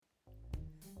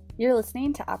You're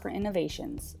listening to Opera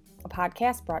Innovations, a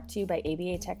podcast brought to you by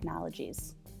ABA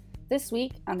Technologies. This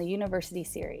week on the University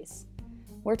Series,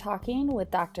 we're talking with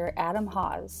Dr. Adam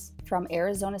Hawes from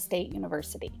Arizona State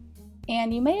University.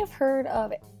 And you may have heard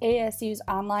of ASU's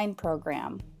online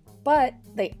program, but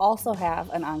they also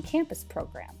have an on-campus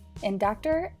program. And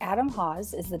Dr. Adam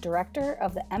Hawes is the director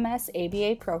of the MS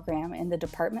ABA program in the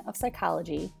Department of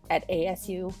Psychology at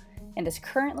ASU and is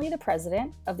currently the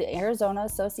president of the Arizona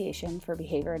Association for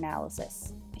Behavior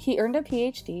Analysis. He earned a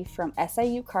PhD from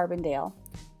SIU Carbondale,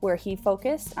 where he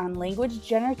focused on language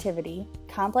generativity,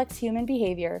 complex human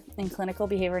behavior, and clinical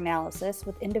behavior analysis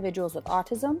with individuals with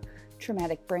autism,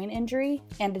 traumatic brain injury,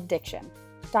 and addiction.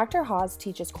 Dr. Hawes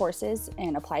teaches courses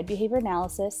in applied behavior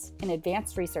analysis and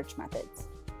advanced research methods.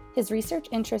 His research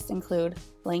interests include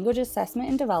language assessment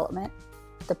and development,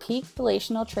 the peak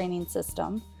relational training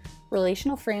system,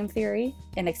 relational frame theory,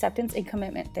 and acceptance and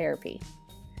commitment therapy.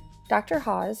 Dr.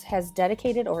 Hawes has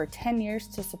dedicated over 10 years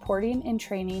to supporting and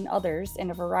training others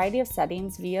in a variety of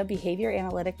settings via behavior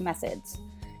analytic methods,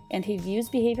 and he views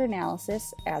behavior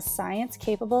analysis as science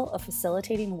capable of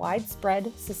facilitating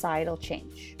widespread societal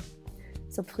change.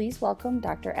 So please welcome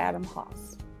Dr. Adam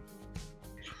Hawes.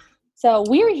 So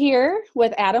we're here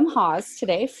with Adam Hawes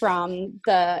today from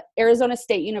the Arizona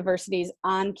State University's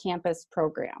on-campus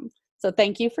program. So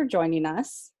thank you for joining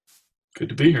us. Good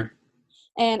to be here.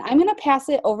 And I'm going to pass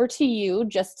it over to you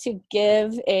just to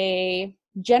give a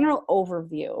general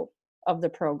overview of the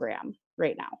program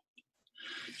right now.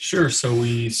 Sure. So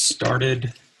we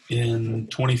started in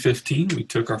 2015. We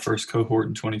took our first cohort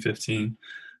in 2015.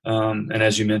 And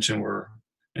as you mentioned, we're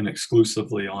an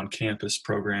exclusively on-campus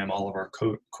program. All of our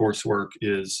coursework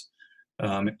is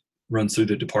runs through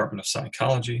the Department of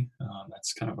Psychology.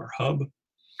 That's kind of our hub.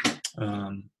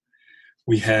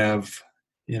 We have,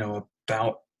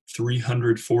 about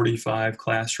 345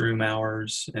 classroom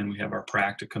hours, and we have our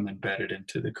practicum embedded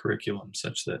into the curriculum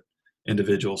such that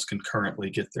individuals can currently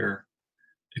get their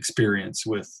experience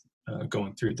with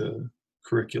going through the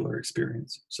curricular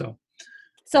experience. So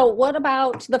what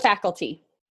about the faculty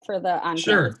for the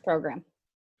on-campus program?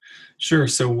 Sure.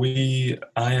 So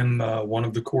I am one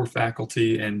of the core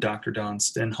faculty, and Dr. Don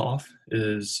Stenhoff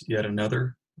is yet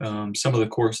another. Some of the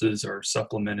courses are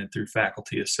supplemented through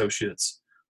faculty associates,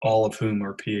 all of whom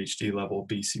are PhD level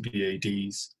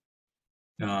BCBADs.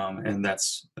 And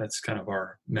that's kind of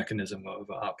our mechanism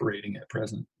of operating at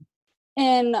present.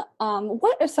 And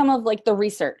what are some of the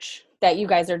research that you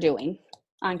guys are doing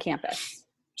on campus?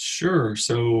 Sure.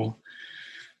 So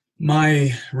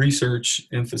my research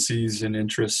emphases and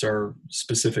interests are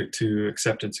specific to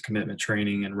acceptance and commitment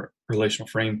training and relational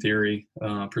frame theory,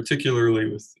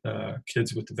 particularly with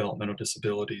kids with developmental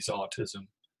disabilities, autism,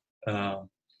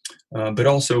 but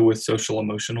also with social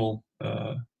emotional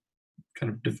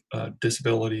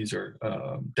disabilities or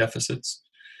deficits,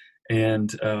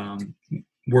 and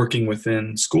working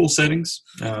within school settings,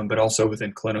 but also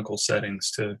within clinical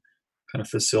settings to kind of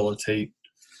facilitate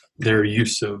their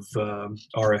use of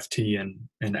RFT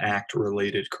and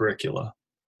ACT-related curricula.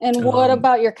 And what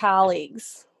about your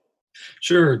colleagues?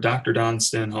 Sure. Dr. Don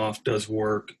Stenhoff does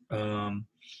work kind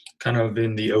of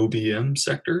in the OBM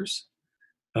sectors,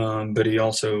 but he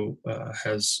also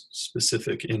has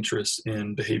specific interest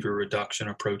in behavior reduction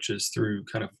approaches through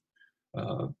kind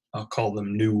of, I'll call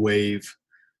them new wave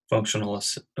functional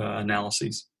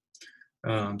analyses.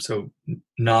 So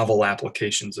novel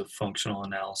applications of functional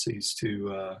analyses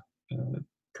to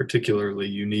particularly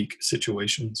unique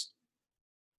situations.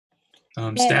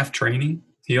 Staff training.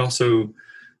 He also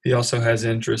has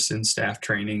interest in staff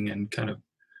training and kind of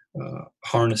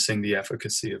harnessing the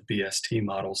efficacy of BST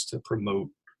models to promote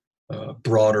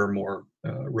broader, more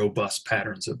robust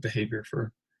patterns of behavior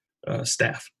for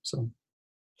staff.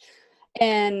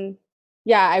 And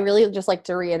yeah, I really just like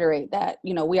to reiterate that,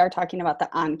 we are talking about the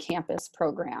on-campus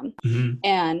program. Mm-hmm.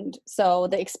 And so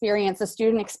the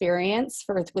student experience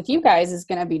with you guys is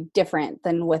going to be different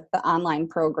than with the online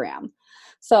program.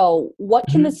 So what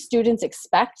can the students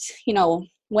expect,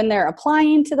 when they're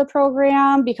applying to the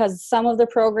program? Because some of the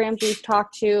programs we've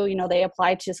talked to, they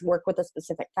apply to just work with a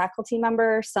specific faculty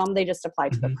member. Some, they just apply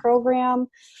to the program.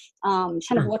 Kind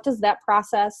of what does that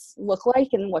process look like,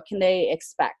 and what can they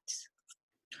expect?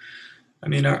 I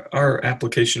mean, our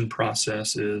application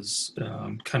process is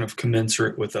kind of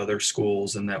commensurate with other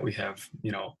schools in that we have,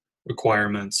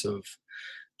 requirements of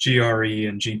GRE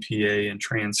and GPA and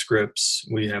transcripts.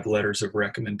 We have letters of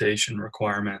recommendation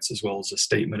requirements, as well as a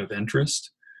statement of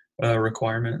interest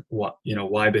requirement.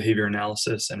 Why behavior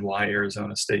analysis and why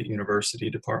Arizona State University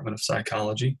Department of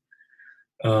Psychology.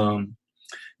 In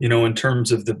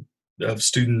terms of the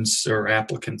students or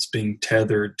applicants being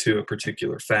tethered to a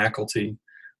particular faculty.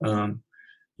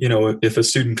 If a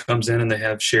student comes in and they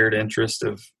have shared interest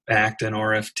of ACT and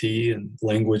RFT and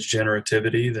language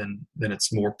generativity, then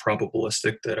it's more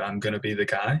probabilistic that I'm going to be the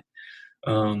guy.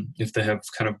 If they have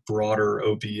kind of broader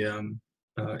OBM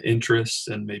interests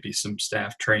and maybe some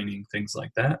staff training, things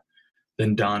like that,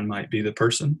 then Don might be the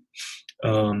person.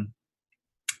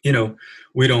 We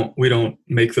don't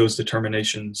make those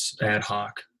determinations ad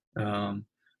hoc.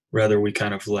 Rather, we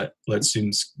kind of let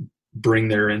students bring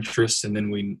their interests, and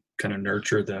then we kind of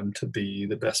nurture them to be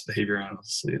the best behavior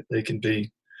analysts they can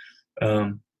be.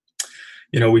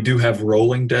 We do have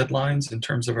rolling deadlines in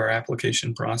terms of our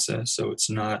application process, so it's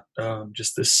not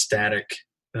just this static,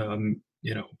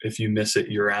 if you miss it,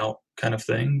 you're out kind of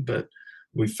thing. But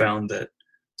we found that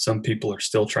some people are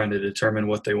still trying to determine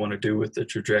what they want to do with the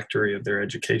trajectory of their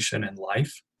education and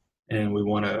life, and we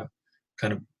want to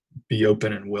kind of be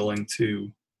open and willing to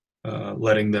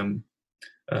letting them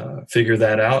figure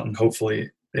that out, and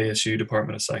hopefully ASU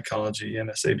Department of Psychology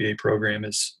MSABA program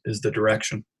is the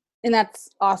direction. And that's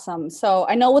awesome. So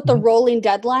I know with the rolling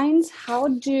deadlines, how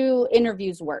do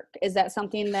interviews work? Is that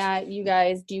something that do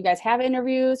you guys have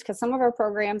interviews? Because some of our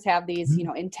programs have these,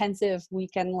 intensive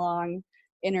weekend-long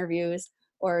interviews,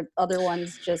 or other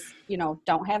ones just,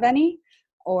 don't have any,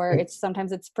 or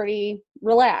sometimes it's pretty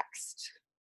relaxed.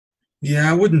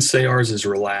 Yeah, I wouldn't say ours is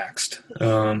relaxed.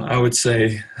 I would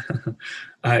say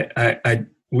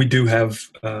we do have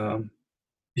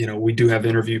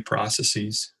interview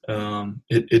processes.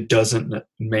 It doesn't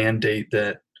mandate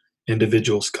that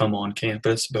individuals come on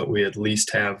campus, but we at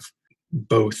least have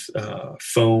both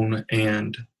phone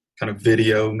and kind of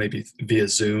video, maybe via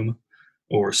Zoom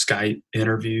or Skype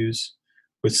interviews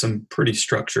with some pretty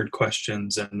structured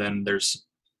questions. And then there's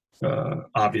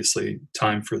obviously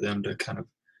time for them to kind of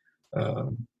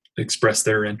express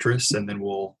their interests, and then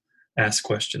we'll ask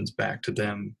questions back to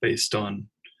them based on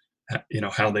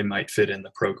how they might fit in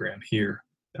the program here.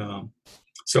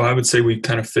 So I would say we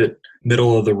kind of fit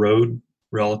middle of the road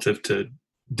relative to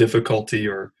difficulty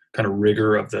or kind of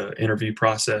rigor of the interview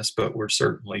process, but we're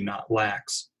certainly not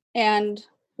lax. And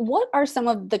what are some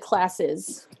of the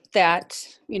classes that,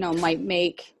 might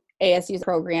make ASU's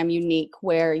program unique,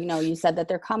 where, you said that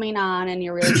they're coming on and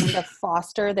you're really trying to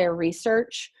foster their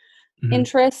research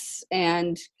interests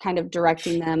and kind of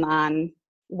directing them on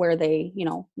where they,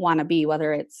 want to be,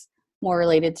 whether it's more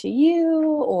related to you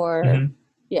or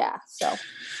So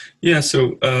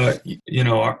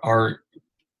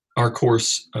our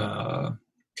course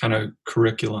kind of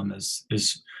curriculum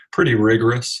is pretty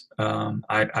rigorous.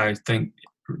 I think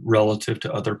relative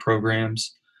to other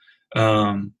programs,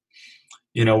 we're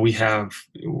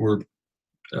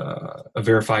a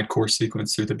verified course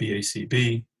sequence through the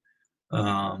BACB,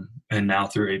 and now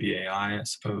through ABAI, I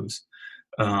suppose.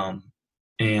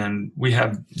 And we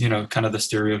have, kind of the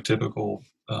stereotypical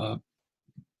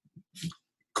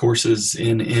courses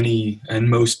in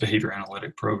most behavior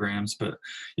analytic programs, but,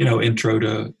 intro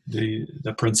to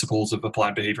the principles of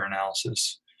applied behavior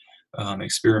analysis,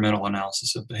 experimental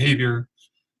analysis of behavior.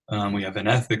 We have an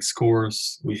ethics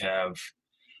course. We have,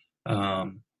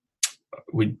 I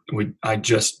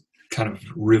just kind of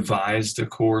revised the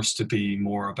course to be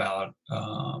more about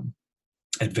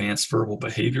advanced verbal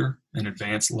behavior and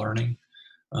advanced learning.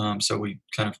 So we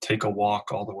kind of take a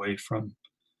walk all the way from,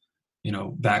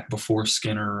 back before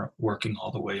Skinner, working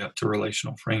all the way up to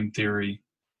relational frame theory,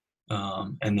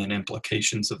 and then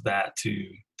implications of that to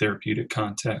therapeutic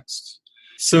contexts.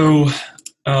 So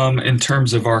in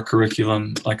terms of our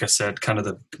curriculum, like I said, kind of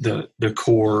the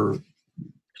core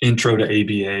intro to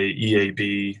ABA,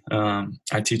 EAB.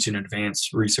 I teach an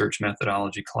advanced research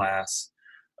methodology class.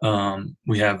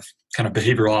 We have kind of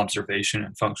behavioral observation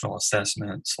and functional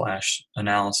assessment /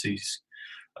 analyses,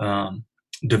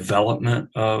 development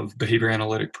of behavior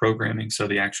analytic programming. So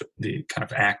the kind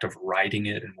of act of writing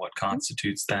it and what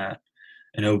constitutes that.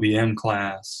 An OBM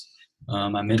class. I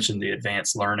mentioned the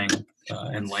advanced learning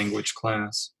and language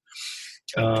class.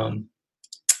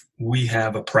 We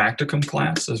have a practicum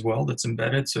class as well that's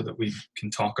embedded so that we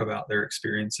can talk about their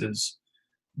experiences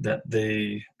that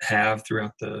they have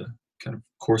throughout the kind of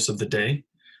course of the day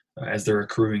as they're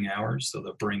accruing hours. So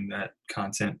they'll bring that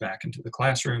content back into the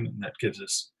classroom, and that gives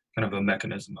us kind of a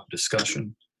mechanism of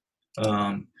discussion.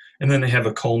 And then they have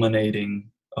a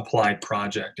culminating applied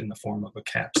project in the form of a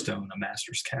capstone, a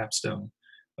master's capstone.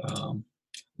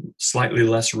 Slightly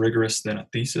less rigorous than a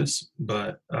thesis,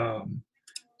 but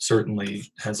certainly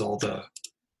has all the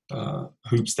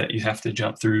hoops that you have to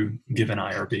jump through given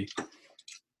IRB.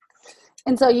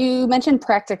 And so you mentioned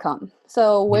practicum.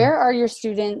 So where are your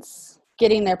students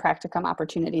getting their practicum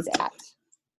opportunities at?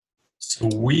 So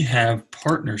we have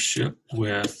partnership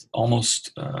with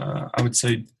almost, I would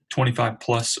say, 25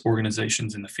 plus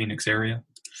organizations in the Phoenix area,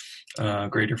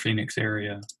 greater Phoenix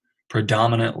area.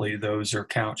 Predominantly, those are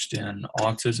couched in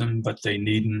autism, but they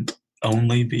needn't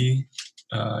only be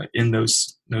in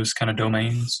those kind of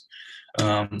domains.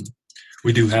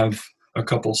 We do have a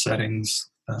couple settings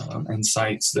and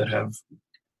sites that have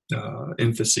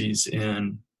emphases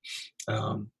in,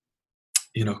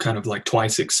 kind of like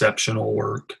twice exceptional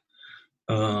work,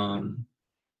 um,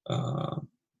 uh,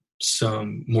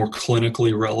 some more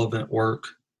clinically relevant work.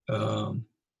 So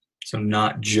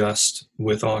not just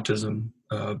with autism,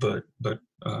 but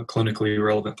clinically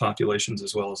relevant populations,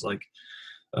 as well as like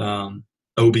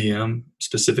OBM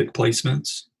specific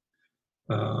placements.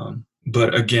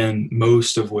 But again,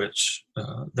 most of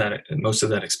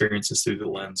that experience is through the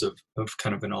lens of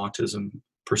kind of an autism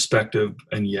perspective,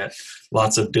 and yet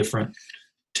lots of different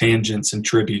tangents and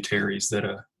tributaries that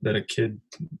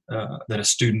a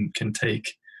student can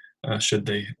take should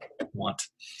they want.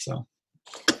 So.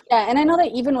 Yeah, and I know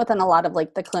that even within a lot of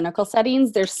like the clinical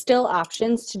settings, there's still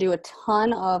options to do a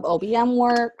ton of OBM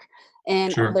work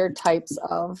and Sure. other types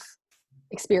of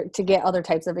to get other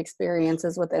types of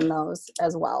experiences within those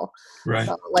as well. Right.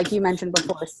 So, like you mentioned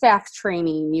before, staff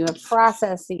training, you have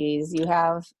processes, you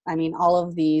have, all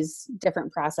of these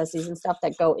different processes and stuff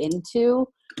that go into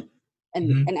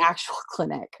an actual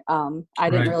clinic. I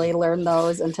didn't really learn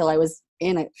those until I was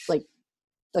in it, like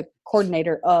the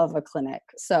coordinator of a clinic.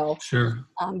 So sure.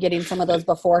 Getting some of those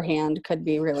beforehand could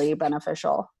be really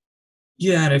beneficial.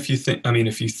 Yeah, and if you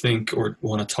think or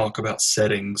want to talk about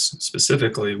settings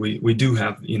specifically, we do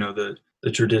have, the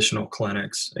traditional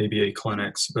clinics, ABA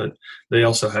clinics, but they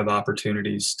also have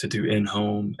opportunities to do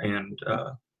in-home and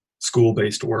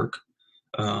school-based work.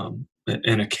 And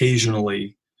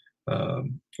occasionally,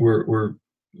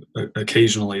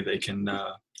 occasionally they can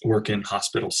work in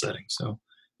hospital settings. So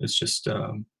it's just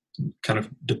kind of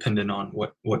dependent on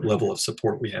what level of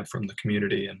support we have from the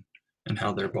community and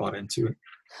how they're bought into it.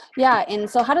 Yeah. And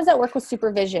so how does that work with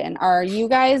supervision? Are you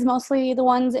guys mostly the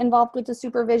ones involved with the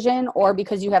supervision, or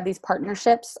because you have these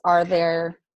partnerships, are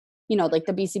there, like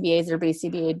the BCBAs or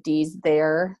BCBADs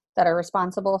there that are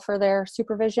responsible for their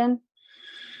supervision?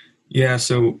 Yeah.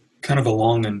 So kind of a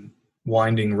long and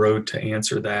winding road to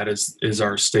answer that is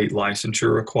our state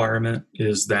licensure requirement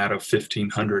is that of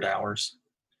 1,500 hours.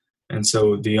 And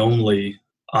so the only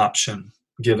option,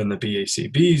 given the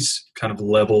BACB's kind of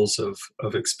levels of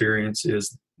experience,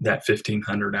 is that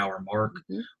 1,500 hour mark,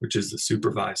 which is the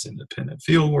supervised independent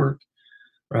field work,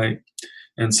 right?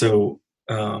 And so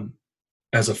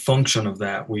as a function of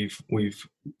that, we've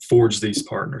forged these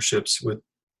partnerships with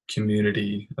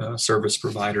community service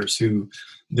providers who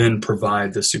then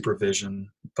provide the supervision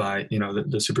by,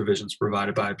 the supervision's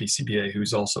provided by a BCBA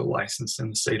who's also licensed in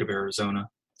the state of Arizona.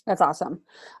 That's awesome.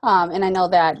 And I know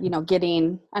that,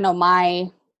 I know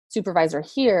my supervisor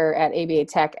here at ABA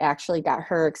Tech actually got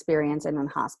her experience in a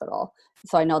hospital.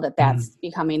 So I know that that's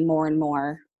becoming more and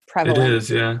more prevalent. It is,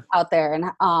 yeah. Out there. And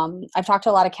I've talked to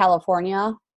a lot of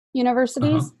California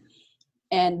universities,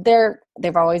 and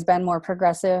they've always been more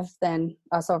progressive than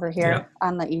us over here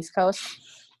on the East Coast,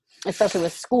 especially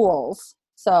with schools.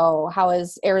 So how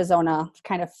is Arizona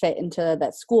kind of fit into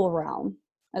that school realm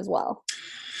as well?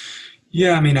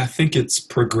 Yeah, I think it's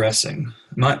progressing.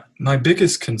 My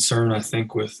biggest concern, I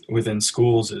think, within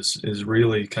schools is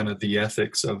really kind of the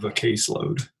ethics of a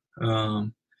caseload,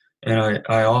 and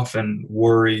I often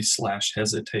worry /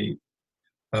 hesitate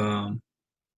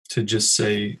to just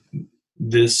say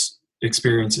this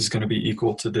experience is going to be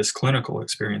equal to this clinical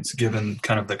experience, given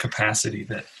kind of the capacity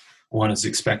that one is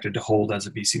expected to hold as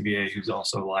a BCBA who's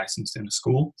also licensed in a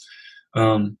school.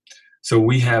 So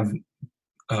we have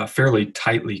fairly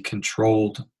tightly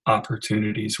controlled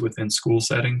opportunities within school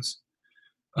settings.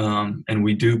 And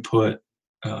we do put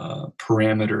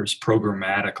parameters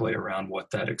programmatically around what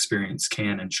that experience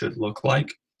can and should look like.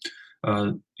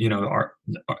 The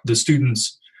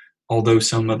students, although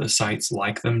some of the sites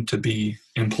like them to be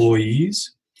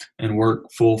employees and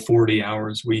work full 40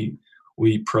 hours, we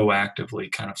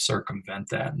proactively kind of circumvent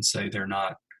that and say they're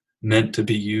not meant to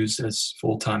be used as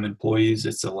full-time employees.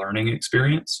 It's a learning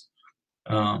experience.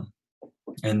 And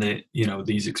that,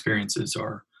 these experiences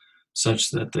are such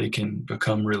that they can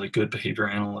become really good behavior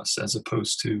analysts, as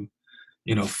opposed to,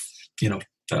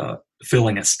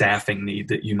 filling a staffing need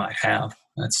that you might have.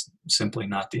 That's simply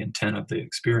not the intent of the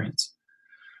experience.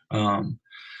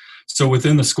 So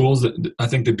within the schools, I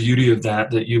think the beauty of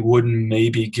that you wouldn't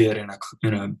maybe get in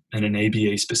an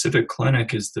ABA specific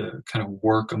clinic is the kind of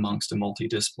work amongst a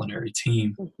multidisciplinary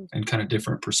team and kind of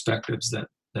different perspectives that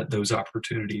those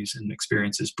opportunities and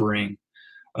experiences bring.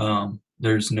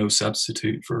 there's no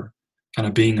substitute for kind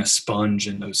of being a sponge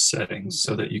in those settings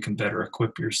so that you can better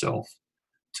equip yourself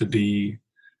to be,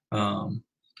 um,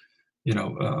 you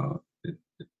know,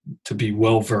 to be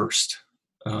well versed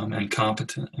and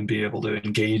competent and be able to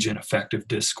engage in effective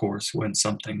discourse when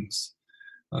something's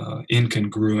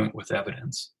incongruent with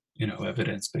evidence,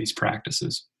 evidence-based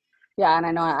practices. Yeah, and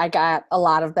I know I got a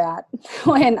lot of that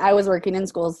when I was working in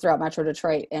schools throughout Metro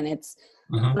Detroit, and it's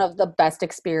one of the best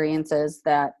experiences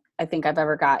that I think I've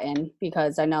ever gotten,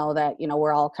 because I know that,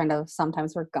 we're all kind of,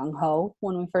 sometimes we're gung-ho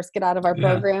when we first get out of our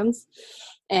programs,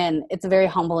 and it's a very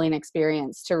humbling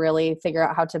experience to really figure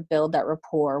out how to build that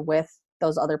rapport with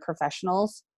those other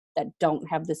professionals that don't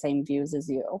have the same views as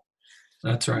you.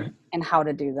 That's right. And how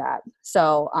to do that.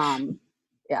 So,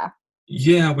 yeah.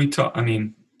 Yeah,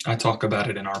 I talk about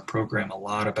it in our program a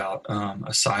lot about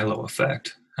a silo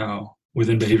effect, how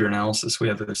within behavior analysis we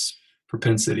have this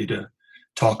propensity to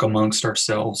talk amongst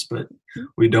ourselves, but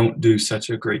we don't do such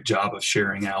a great job of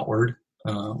sharing outward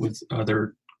with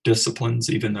other disciplines,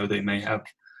 even though they may have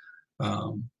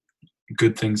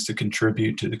good things to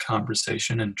contribute to the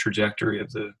conversation and trajectory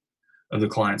of the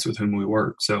clients with whom we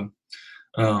work. So,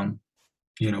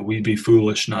 we'd be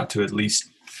foolish not to at least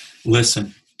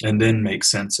listen and then make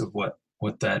sense of what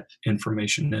that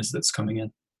information is that's coming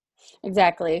in.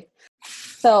 Exactly.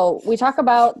 So we talk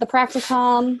about the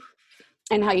practicum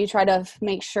and how you try to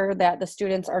make sure that the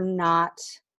students are not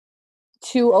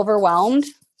too overwhelmed.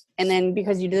 And then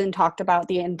because you didn't talk about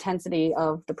the intensity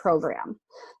of the program.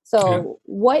 So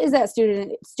what is that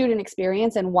student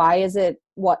experience, and why is it,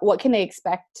 what can they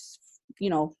expect?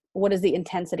 What is the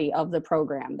intensity of the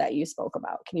program that you spoke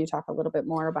about? Can you talk a little bit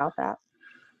more about that?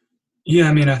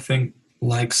 Yeah, I think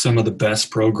like some of the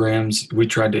best programs, we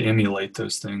tried to emulate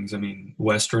those things.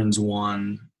 Western's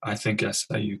one. I think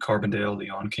SIU Carbondale, the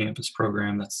on-campus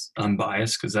program. I'm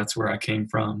biased because that's where I came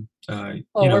from. We're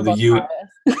both biased.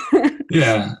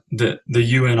 Yeah, the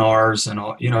UNRs and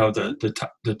all.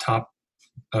 The top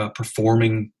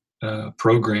performing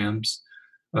programs.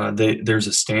 There's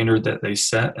a standard that they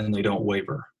set and they don't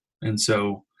waver. And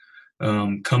so,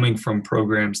 coming from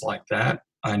programs like that,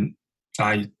 I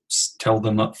tell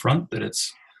them up front that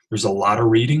there's a lot of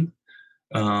reading.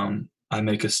 I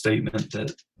make a statement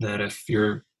that if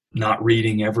you're not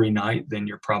reading every night, then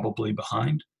you're probably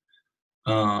behind.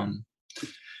 And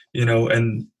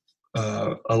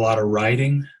a lot of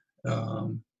writing,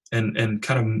 and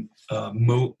kind of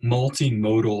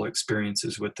multimodal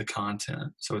experiences with the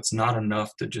content. So it's not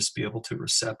enough to just be able to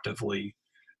receptively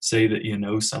say that you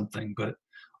know something, but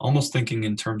almost thinking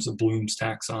in terms of Bloom's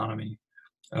taxonomy,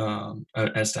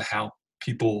 as to how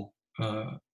people,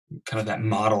 kind of that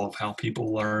model of how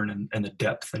people learn and the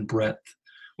depth and breadth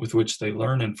with which they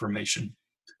learn information.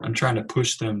 I'm trying to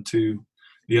push them to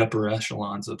the upper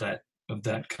echelons of that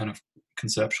kind of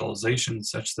conceptualization,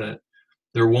 such that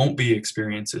there won't be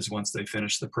experiences once they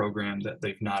finish the program that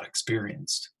they've not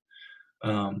experienced.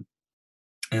 And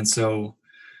so,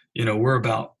 we're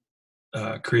about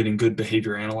creating good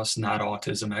behavior analysts, not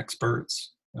autism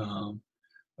experts.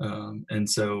 And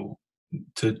so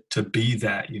to be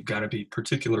that, you've got to be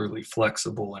particularly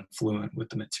flexible and fluent with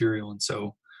the material. And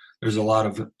so there's a lot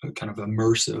of kind of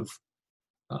immersive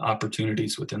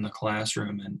opportunities within the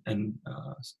classroom and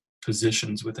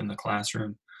positions within the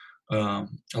classroom. A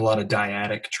lot of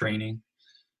dyadic training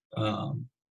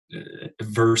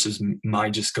versus my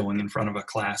just going in front of a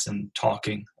class and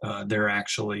talking. They're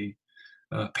actually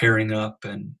pairing up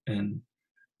and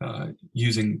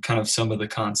using kind of some of the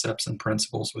concepts and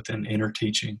principles within inner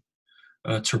teaching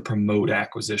to promote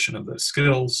acquisition of those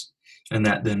skills, and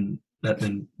that then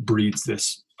breeds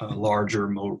this larger,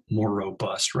 more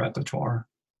robust repertoire.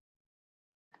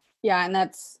 Yeah, and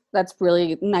that's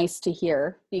really nice to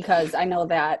hear, because I know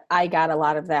that I got a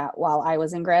lot of that while I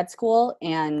was in grad school,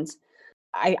 and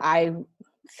I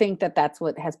think that that's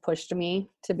what has pushed me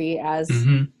to be as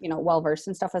well versed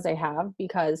in stuff as I have,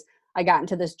 because I got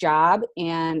into this job,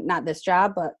 and not this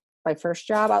job, but my first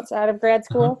job outside of grad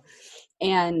school,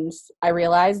 and I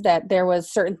realized that there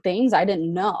was certain things I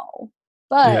didn't know,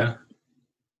 but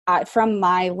from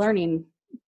my learning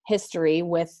history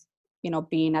with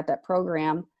being at that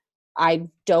program, I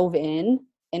dove in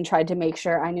and tried to make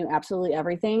sure I knew absolutely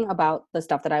everything about the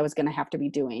stuff that I was going to have to be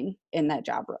doing in that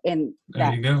job, in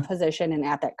that position and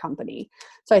at that company.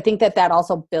 So I think that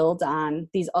also builds on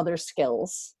these other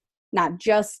skills, not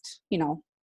just,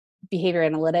 behavior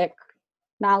analytic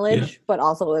knowledge, but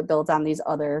also it builds on these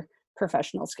other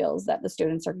professional skills that the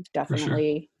students are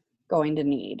definitely going to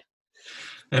need.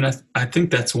 And I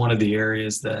think that's one of the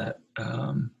areas that,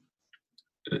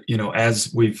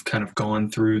 as we've kind of gone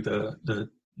through the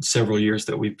several years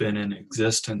that we've been in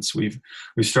existence, we've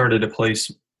started to place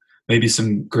maybe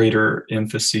some greater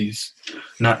emphases,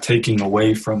 not taking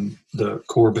away from the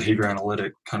core behavior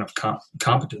analytic kind of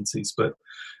competencies, but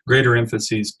greater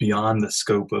emphases beyond the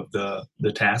scope of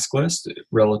the task list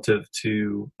relative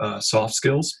to soft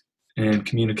skills and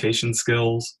communication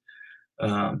skills.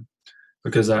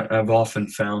 Because I've often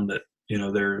found that,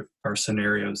 there are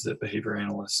scenarios that behavior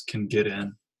analysts can get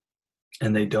in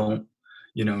and they don't,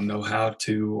 know how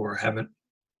to, or haven't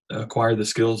acquired the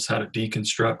skills how to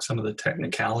deconstruct some of the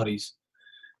technicalities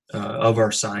of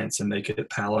our science and make it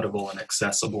palatable and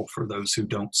accessible for those who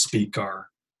don't speak our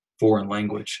foreign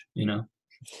language,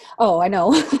 Oh, I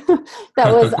know.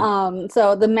 That was,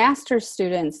 so the master's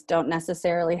students don't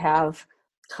necessarily have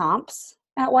comps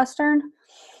at Western,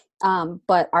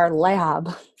 but our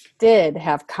lab did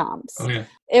have comps. Oh, yeah.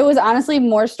 It was honestly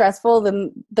more stressful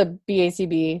than the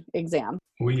BACB exam.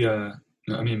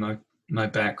 My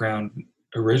background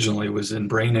originally was in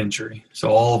brain injury. So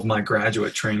all of my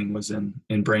graduate training was in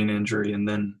brain injury and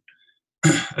then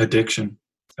addiction.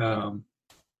 And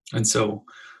so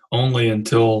only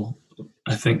until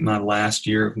I think my last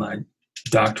year of my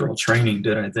doctoral training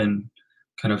did I then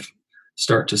kind of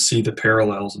start to see the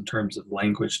parallels in terms of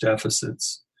language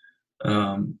deficits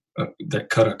that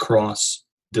cut across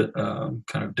kind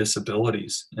of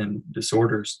disabilities and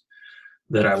disorders,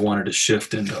 that I wanted to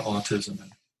shift into autism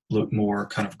and look more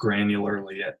kind of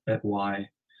granularly at why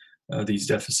these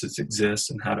deficits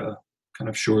exist and how to kind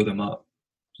of shore them up.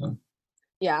 So.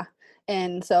 Yeah.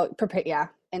 And so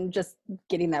and just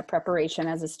getting that preparation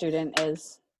as a student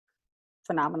is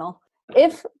phenomenal.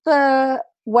 If the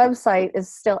website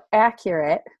is still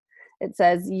accurate, it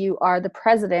says you are the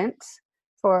president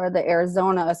for the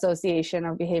Arizona Association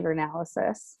of Behavior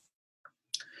Analysis.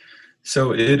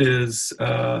 So it is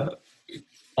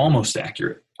almost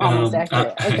accurate. Almost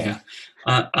accurate. Okay. Yeah.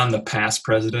 I'm the past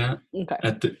president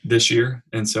at this year,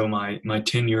 and so my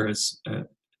tenure is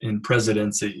in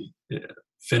presidency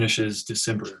finishes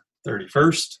December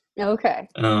 31st. Okay.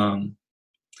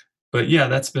 But yeah,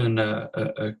 that's been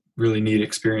a really neat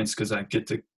experience because I get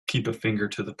to keep a finger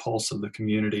to the pulse of the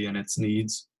community and its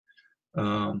needs,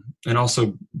 and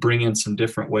also bring in some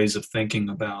different ways of thinking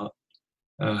about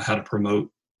how to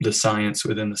promote the science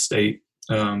within the state,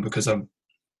 because I've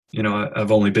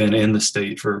only been in the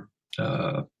state for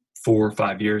 4 or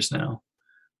 5 years now.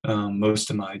 Most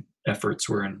of my efforts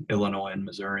were in Illinois and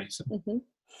Missouri. So. Mm-hmm.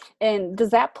 And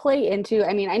does that play into,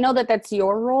 I know that that's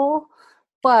your role,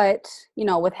 but,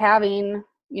 with having,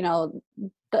 the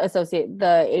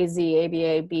AZ,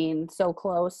 ABA being so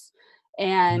close,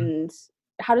 and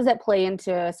how does that play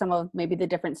into some of maybe the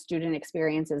different student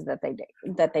experiences that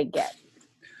they get?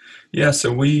 Yeah,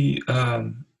 so we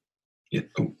are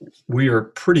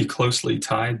pretty closely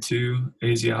tied to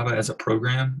AZABA as a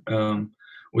program.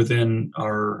 Within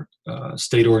our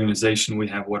state organization, we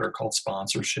have what are called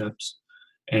sponsorships.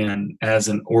 And as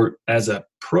a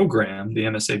program, the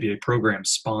MSABA program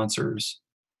sponsors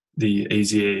the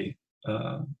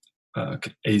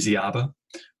AZABA,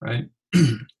 right?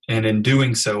 And in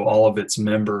doing so, all of its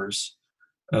members,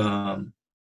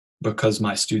 because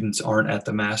my students aren't at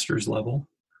the master's level,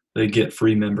 they get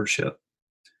free membership.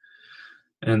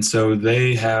 And so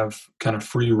they have kind of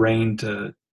free reign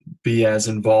to be as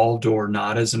involved or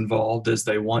not as involved as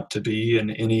they want to be in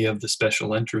any of the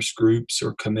special interest groups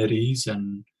or committees,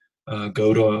 and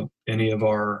go to any of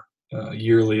our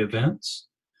yearly events.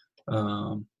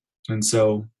 And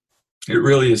so it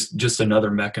really is just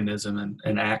another mechanism and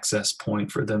an access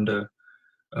point for them to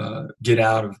get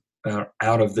out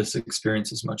of this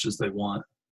experience as much as they want.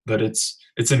 But it's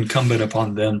incumbent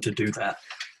upon them to do that.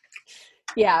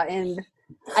 Yeah, and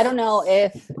I don't know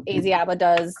if AZABA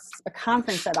does a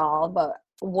conference at all, but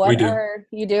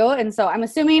you do? And so I'm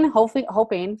assuming,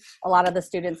 hoping a lot of the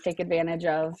students take advantage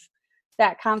of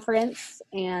that conference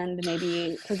and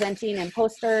maybe presenting and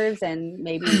posters and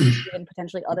maybe even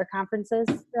potentially other conferences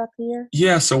throughout the year.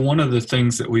 Yeah, so one of the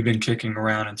things that we've been kicking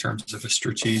around in terms of a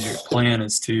strategic plan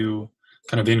is to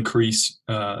kind of increase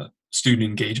student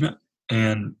engagement.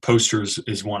 And posters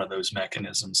is one of those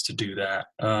mechanisms to do that.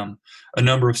 A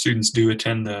number of students do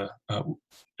attend the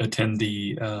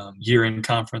year-end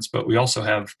conference, but we also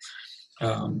have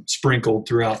sprinkled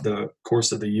throughout the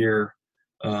course of the year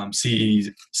CE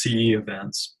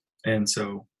events, and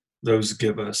so those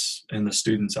give us and the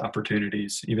students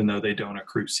opportunities, even though they don't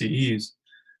accrue CEs,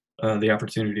 the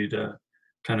opportunity to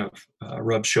kind of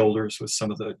rub shoulders with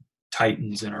some of the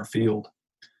titans in our field.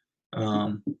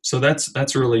 So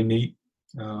that's really neat.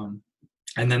 And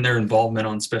then their involvement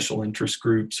on special interest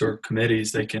groups or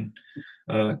committees, they can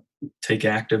take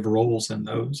active roles in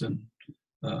those and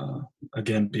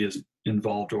again, be as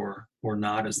involved or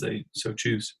not as they so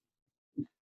choose.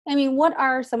 I mean, what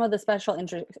are some of the special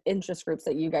interest groups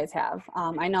that you guys have?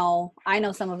 I know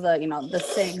some of the, the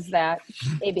SIGs that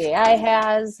ABAI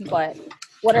has, but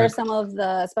what are some of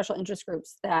the special interest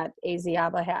groups that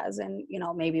AZABA has, and,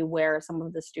 maybe where some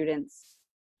of the students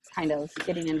kind of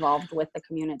getting involved with the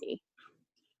community?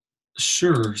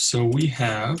 Sure. So we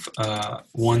have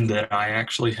one that I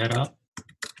actually head up,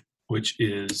 which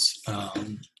is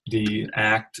the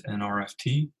ACT and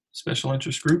RFT special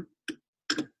interest group.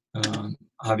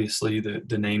 Obviously,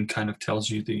 the name kind of tells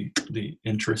you the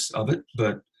interest of it,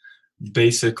 but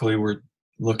basically we're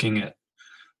looking at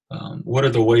what are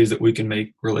the ways that we can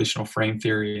make relational frame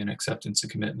theory and acceptance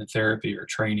and commitment therapy or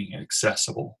training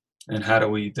accessible, and how do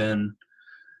we then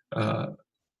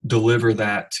deliver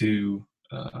that to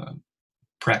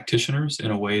practitioners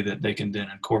in a way that they can then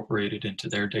incorporate it into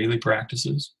their daily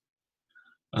practices.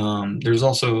 There's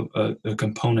also a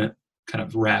component kind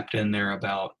of wrapped in there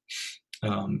about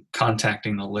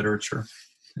contacting the literature.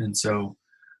 And so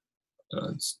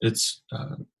it's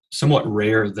somewhat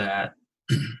rare that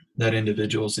that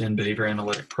individuals in behavior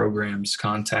analytic programs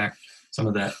contact some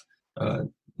of that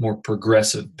more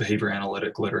progressive behavior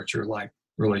analytic literature like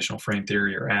relational frame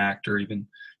theory or ACT, or even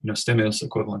stimulus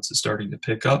equivalence is starting to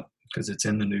pick up because it's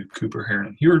in the new Cooper, Heron,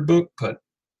 and Heward book, but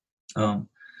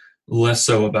less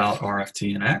so about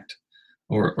RFT and ACT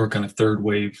or kind of third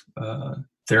wave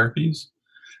therapies.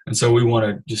 And so we want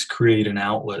to just create an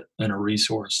outlet and a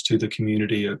resource to the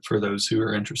community for those who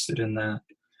are interested in that.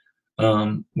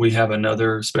 We have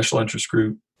another special interest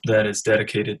group that is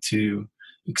dedicated to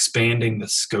expanding the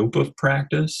scope of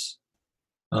practice.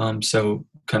 So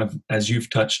kind of, as you've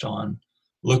touched on,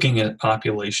 looking at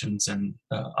populations and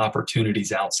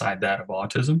opportunities outside that of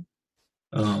autism.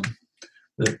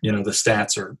 The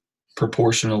stats are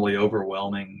proportionally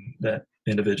overwhelming that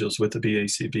individuals with the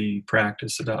BACB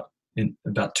practice. About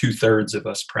 2/3 of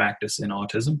us practice in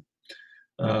autism,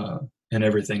 and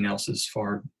everything else is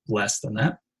far less than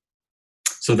that.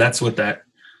 So that's what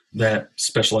that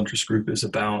special interest group is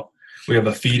about. We have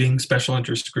a feeding special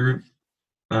interest group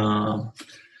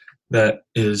that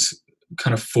is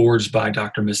kind of forged by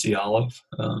Dr. Missy Olive.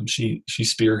 She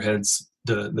spearheads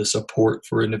the support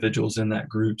for individuals in that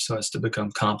group so as to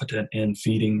become competent in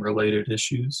feeding related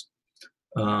issues.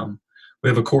 We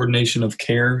have a coordination of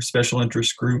care special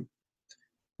interest group,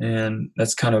 and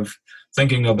that's kind of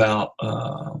thinking about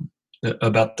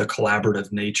the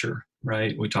collaborative nature,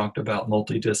 right? We talked about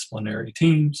multidisciplinary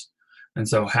teams, and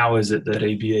so how is it that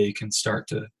ABA can start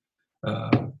to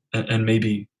and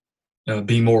maybe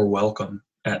be more welcome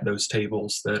at those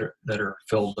tables that are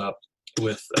filled up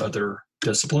with other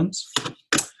disciplines.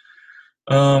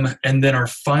 And then our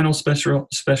final special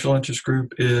interest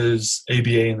group is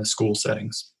ABA in the school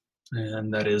settings,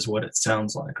 and that is what it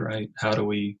sounds like, right? How do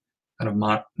we kind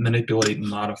of manipulate and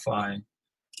modify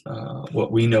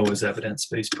what we know as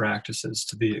evidence-based practices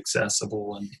to be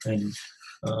accessible and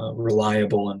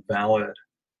reliable and valid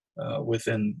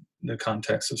within the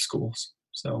context of schools.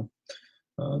 So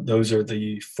those are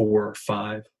the 4 or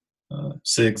 5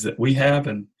 SIGs that we have,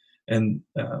 and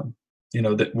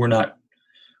that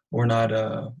we're not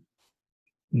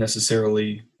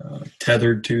necessarily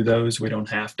tethered to those. We don't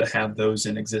have to have those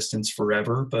in existence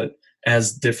forever, but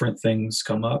as different things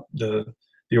come up, the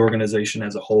organization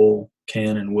as a whole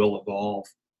can and will evolve.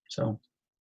 So.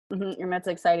 Mm-hmm. And that's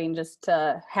exciting, just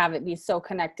to have it be so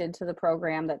connected to the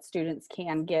program that students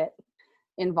can get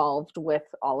involved with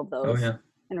all of those. Oh, yeah.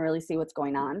 And really see what's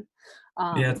going on.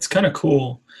 Yeah, it's kind of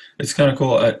cool. It's kind of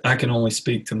cool. I can only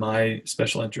speak to my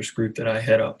special interest group that I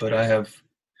head up, but I have,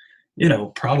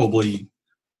 probably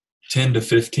 10 to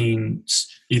 15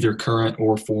 either current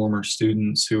or former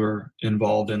students who are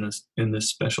involved in this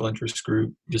special interest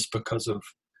group just because of,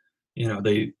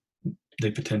 they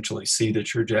potentially see the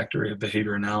trajectory of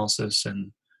behavior analysis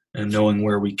and knowing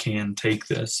where we can take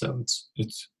this. So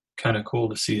it's kind of cool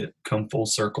to see it come full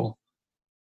circle.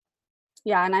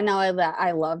 Yeah, and I know that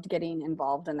I loved getting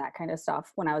involved in that kind of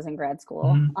stuff when I was in grad school.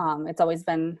 Mm-hmm. It's always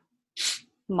been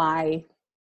my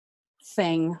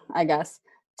thing, I guess,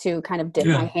 to kind of dip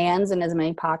my hands in as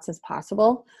many pots as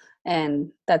possible.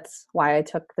 And that's why I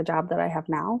took the job that I have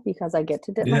now, because I get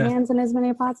to dip my hands in as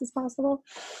many pots as possible.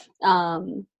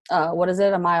 What is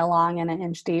it? A mile long and an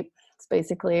inch deep. It's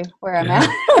basically where I'm at,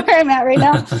 right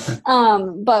now.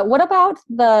 But what about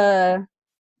the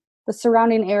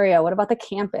surrounding area? What about the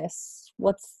campus?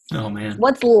 What's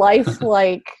life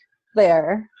like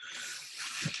there?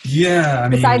 Yeah, I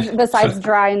mean, besides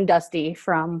dry and dusty,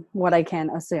 from what I can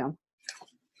assume.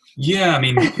 Yeah, I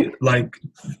mean, like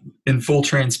in full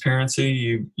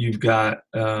transparency, you've got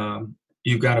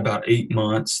you've got about 8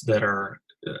 months that are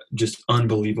just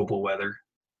unbelievable weather,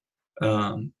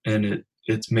 and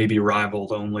it's maybe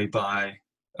rivaled only by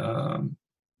um,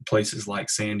 places like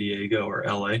San Diego or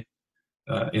LA,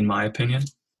 in my opinion.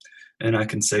 And I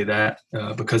can say that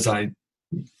because I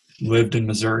lived in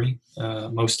Missouri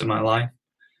most of my life,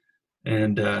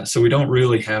 and so we don't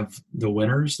really have the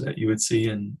winters that you would see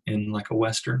in like a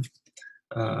Western.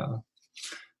 Uh,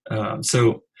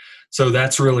 so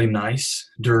that's really nice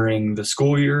during the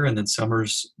school year, and then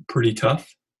summer's pretty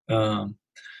tough. Um,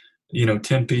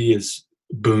 Tempe is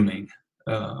booming,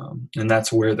 and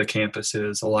that's where the campus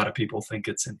is. A lot of people think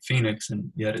it's in Phoenix,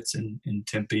 and yet it's in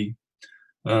Tempe.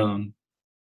 Um,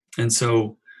 and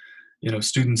so,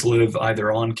 students live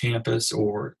either on campus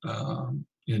or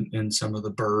in some of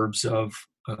the burbs of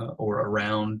or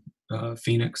around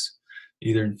Phoenix,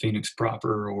 either in Phoenix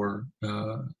proper or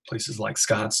places like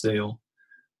Scottsdale.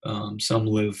 Some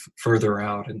live further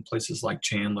out in places like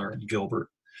Chandler and Gilbert.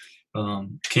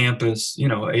 Campus,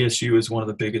 ASU is one of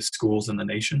the biggest schools in the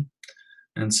nation.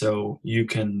 And so you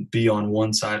can be on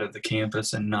one side of the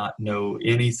campus and not know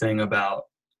anything about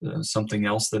something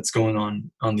else that's going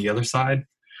on the other side.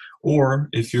 Or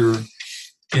if you're,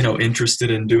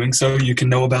 interested in doing so, you can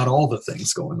know about all the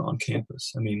things going on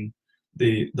campus. I mean,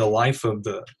 the life of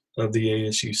the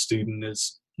ASU student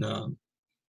is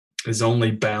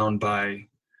only bound by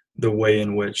the way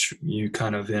in which you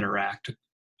kind of interact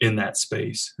in that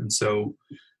space. And so,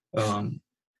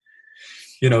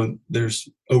 there's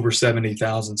over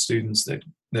 70,000 students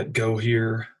that go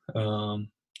here.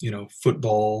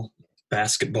 Football,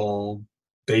 basketball,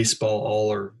 baseball,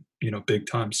 all are, big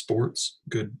time sports,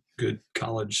 good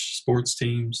college sports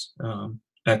teams,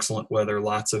 excellent weather,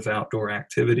 lots of outdoor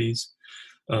activities.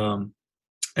 And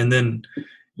then,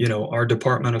 our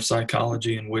Department of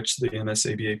Psychology, in which the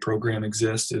MSABA program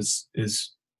exists,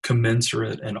 is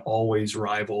commensurate and always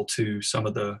rival to some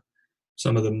of the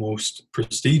most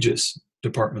prestigious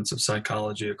departments of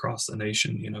psychology across the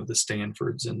nation. The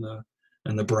Stanfords and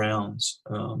the Browns,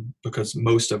 because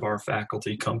most of our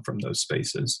faculty come from those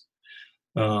spaces.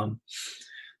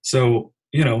 So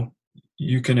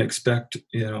you can expect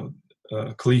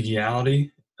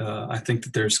collegiality. I think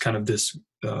that there's kind of this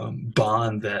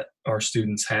bond that our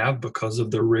students have because of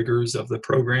the rigors of the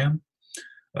program.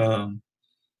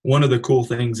 One of the cool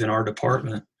things in our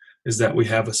department is that we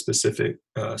have a specific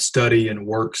study and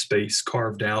workspace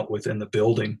carved out within the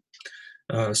building.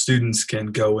 Students can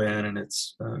go in, and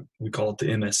we call it the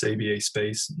MSABA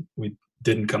space. We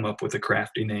didn't come up with a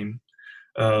crafty name,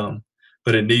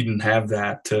 but it needn't have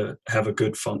that to have a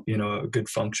good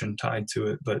function tied to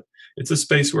it. But it's a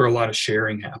space where a lot of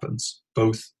sharing happens,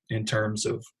 both in terms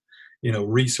of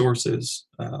resources,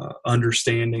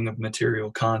 understanding of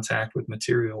material, contact with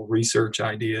material, research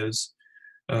ideas.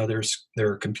 There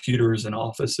are computers and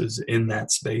offices in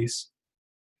that space,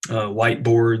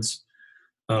 whiteboards,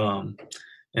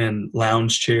 and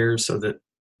lounge chairs, so that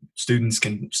students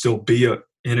can still be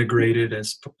integrated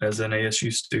as an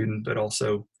ASU student, but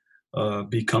also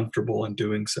be comfortable in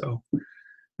doing so.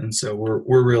 And so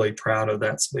we're really proud of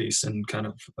that space and kind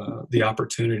of the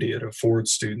opportunity it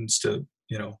affords students to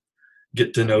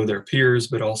get to know their peers,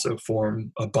 but also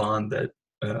form a bond that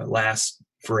lasts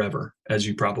forever, as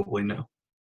you probably know.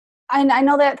 I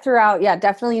know that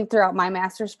definitely throughout my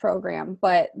master's program,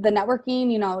 but the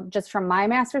networking, just from my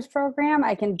master's program,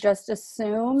 I can just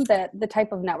assume that the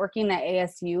type of networking that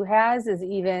ASU has is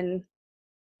even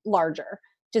larger,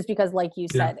 just because, like you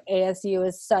said, ASU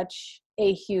is such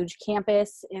a huge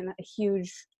campus and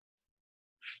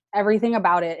everything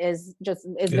about it is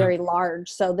very large.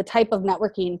 So the type of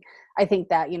networking I think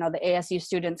that, the ASU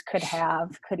students could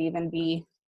even be,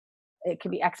 it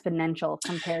could be exponential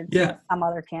compared to some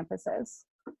other campuses.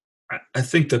 I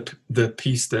think the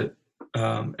piece that,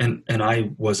 and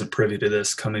I wasn't privy to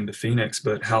this coming to Phoenix,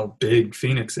 but how big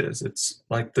Phoenix is. It's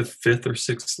like the 5th or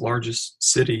 6th largest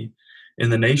city in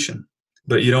the nation,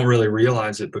 but you don't really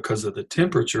realize it because of the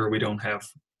temperature. We don't have,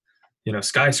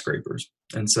 skyscrapers.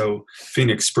 And so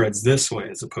Phoenix spreads this way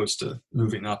as opposed to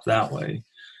moving up that way.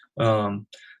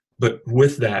 But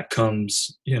with that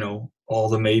comes, all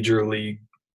the major league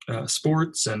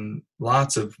sports and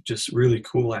lots of just really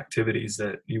cool activities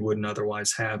that you wouldn't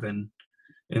otherwise have in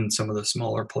some of the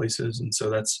smaller places. And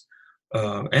so that's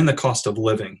and the cost of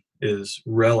living is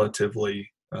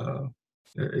relatively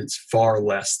it's far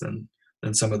less than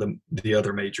some of the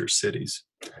other major cities.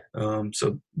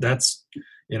 So that's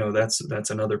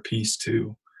another piece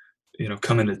to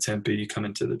coming to Tempe,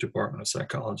 coming to the Department of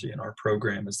Psychology, and our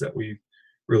program is that we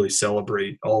really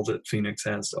celebrate all that Phoenix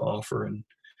has to offer.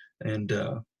 And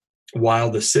while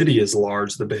the city is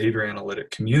large, the behavior analytic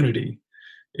community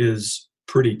is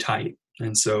pretty tight.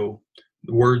 And so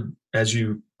word, as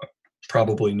you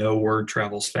probably know, word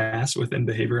travels fast within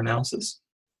behavior analysis.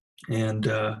 And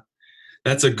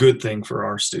that's a good thing for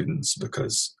our students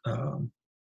because,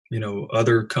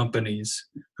 other companies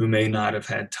who may not have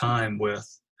had time with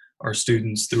our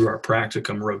students through our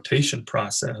practicum rotation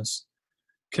process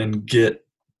can get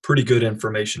pretty good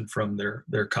information from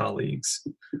their colleagues.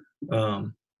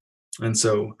 And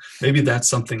so maybe that's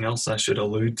something else I should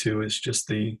allude to, is just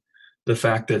the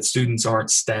fact that students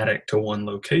aren't static to one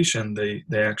location. They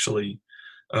actually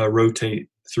rotate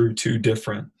through 2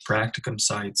 different practicum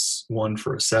sites, one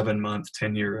for a 7-month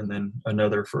tenure and then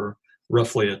another for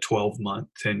roughly a 12-month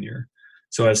tenure,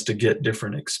 so as to get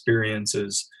different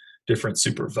experiences, different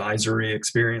supervisory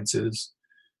experiences,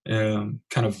 kind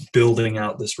of building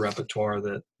out this repertoire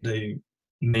that they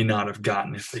may not have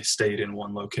gotten if they stayed in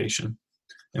one location.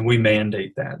 And we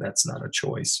mandate that. That's not a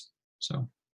choice. So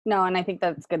no, and I think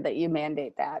that's good that you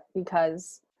mandate that,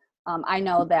 because I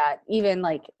know that even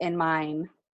like in my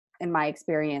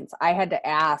experience, I had to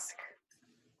ask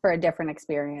for a different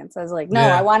experience. I was like, no,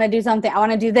 yeah. I want to do something. I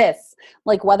want to do this.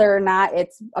 Like whether or not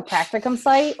it's a practicum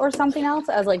site or something else,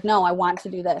 I was like, no, I want to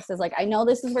do this. It's like, I know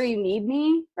this is where you need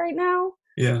me right now,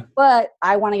 Yeah. but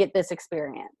I want to get this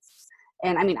experience.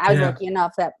 And I mean, I was Yeah. lucky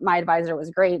enough that my advisor was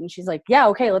great. And she's like, yeah,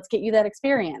 okay, let's get you that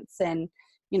experience. And,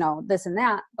 this and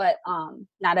that. But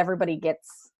not everybody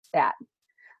gets that.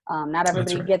 Not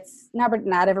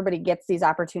everybody gets these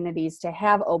opportunities to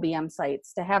have OBM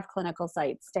sites, to have clinical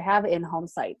sites, to have in-home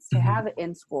sites, to have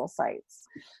in-school sites.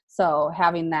 So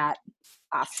having that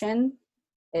option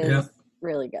is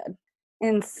really good.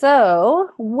 And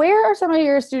so where are some of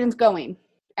your students going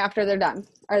after they're done?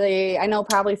 I know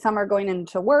probably some are going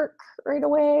into work right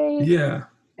away. Yeah.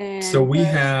 And so we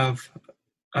have,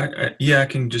 I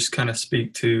can just kind of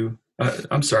speak to,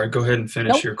 I'm sorry, go ahead and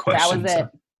finish your question.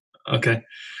 That was it. Okay.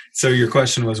 So your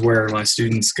question was, where are my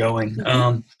students going?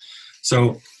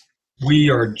 So we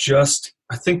are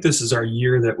I think this is our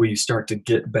year that we start to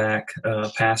get back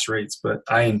pass rates, but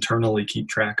I internally keep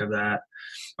track of that.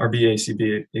 Our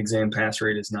BACB exam pass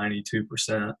rate is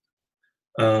 92%,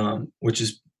 which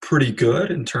is pretty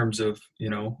good in terms of,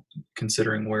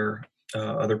 considering where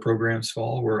other programs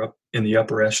fall. We're up in the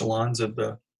upper echelons of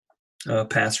the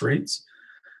pass rates.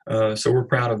 So we're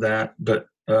proud of that, but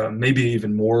maybe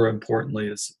even more importantly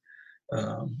is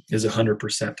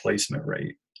 100% placement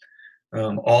rate.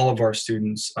 All of our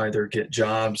students either get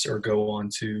jobs or go on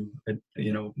to,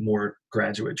 more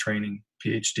graduate training,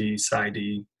 PhD,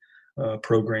 PsyD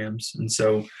programs. And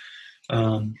so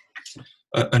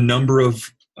a number of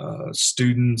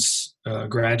students,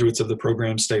 graduates of the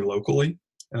program, stay locally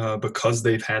because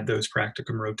they've had those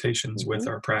practicum rotations with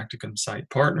our practicum site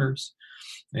partners.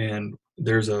 And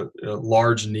there's a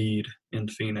large need in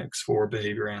Phoenix for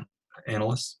behavior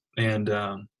analysts. And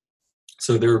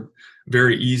so they're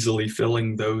very easily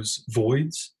filling those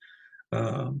voids.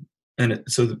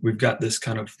 So we've got this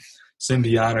kind of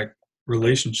symbiotic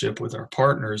relationship with our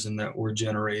partners, in that we're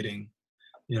generating,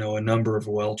 a number of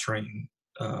well-trained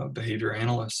behavior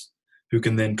analysts who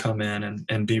can then come in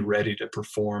and be ready to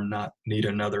perform, not need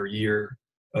another year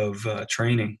of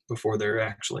training before they're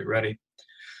actually ready.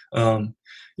 And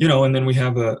then we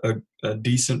have a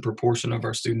decent proportion of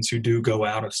our students who do go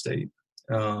out of state,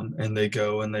 and they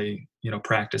go and they,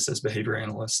 practice as behavior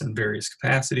analysts in various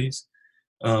capacities.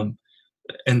 And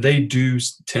they do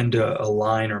tend to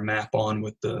align or map on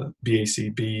with the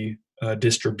BACB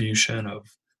distribution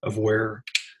of where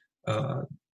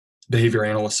behavior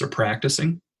analysts are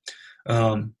practicing.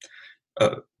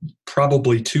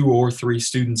 Probably 2 or 3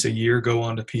 students a year go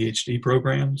on to PhD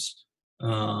programs.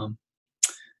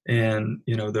 And,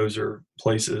 those are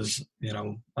places,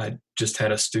 I just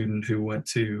had a student who went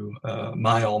to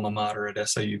my alma mater at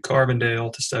SIU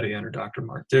Carbondale to study under Dr.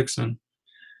 Mark Dixon.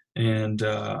 And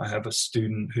I have a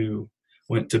student who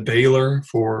went to Baylor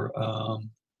for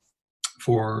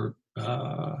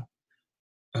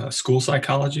school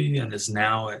psychology and is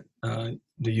now at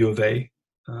the U of A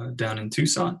down in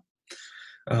Tucson.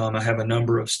 I have a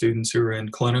number of students who are in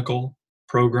clinical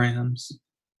programs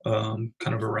kind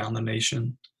of around the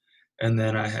nation. And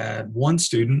then I had one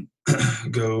student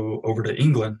go over to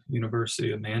England,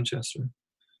 University of Manchester,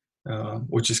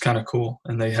 which is kind of cool.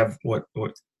 And they have what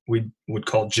we would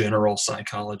call general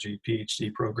psychology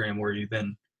PhD program, where you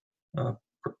then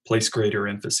place greater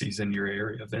emphasis in your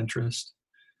area of interest.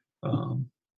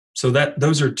 So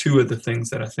those are 2 of the things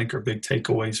that I think are big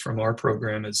takeaways from our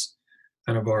program, is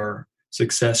kind of our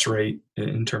success rate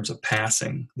in terms of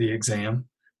passing the exam.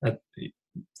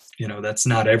 That's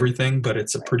not everything, but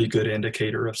it's a pretty good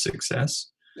indicator of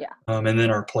success. Yeah. And then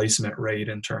our placement rate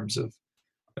in terms of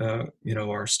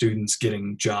our students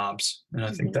getting jobs. And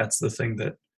I think that's the thing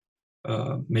that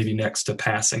maybe next to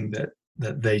passing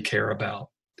that they care about.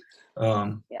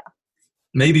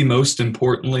 Maybe most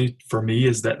importantly for me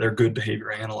is that they're good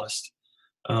behavior analysts.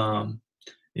 The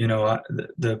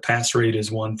pass rate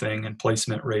is one thing and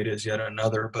placement rate is yet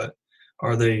another, but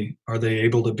are they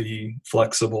able to be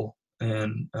flexible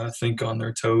and think on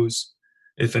their toes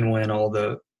if and when all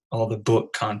the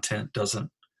book content doesn't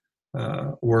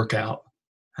work out?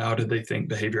 How do they think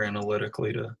behavior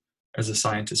analytically as a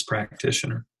scientist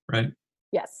practitioner, right?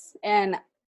 Yes. And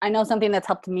I know something that's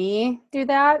helped me do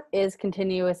that is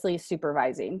continuously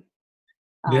supervising.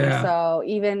 So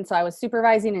I was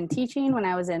supervising and teaching when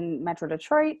I was in Metro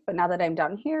Detroit, but now that I'm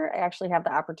done here, I actually have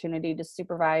the opportunity to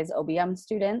supervise OBM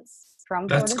students from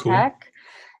Florida Tech.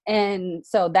 And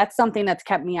so that's something that's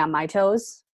kept me on my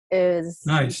toes is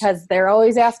because they're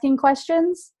always asking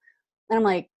questions. And I'm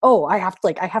like, oh, I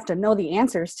have to know the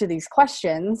answers to these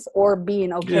questions, or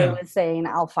being okay with saying,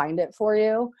 I'll find it for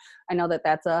you. I know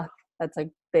that's a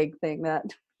big thing, a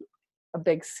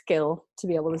big skill to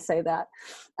be able to say that.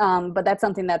 But that's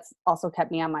something that's also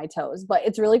kept me on my toes. But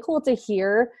it's really cool to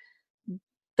hear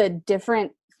the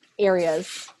different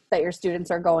areas that your students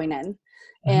are going in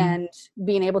and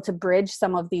being able to bridge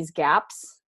some of these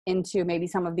gaps into maybe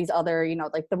some of these other,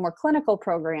 like the more clinical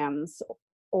programs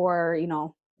or,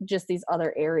 just these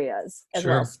other areas as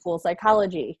well as school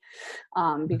psychology.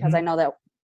 Because I know that,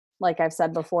 like I've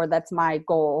said before, that's my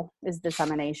goal is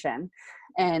dissemination.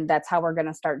 And that's how we're going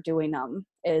to start doing them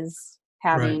is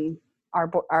having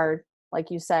our, like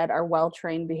you said, our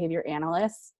well-trained behavior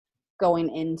analysts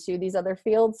going into these other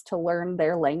fields to learn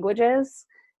their languages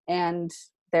and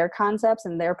their concepts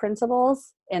and their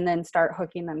principles, and then start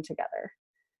hooking them together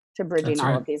to bridging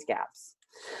all of these gaps.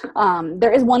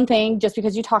 There is one thing, just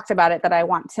because you talked about it, that I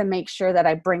want to make sure that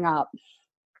I bring up,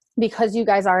 because you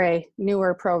guys are a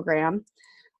newer program.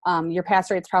 Your pass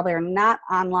rates probably are not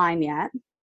online yet.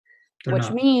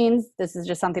 Which means this is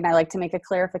just something I like to make a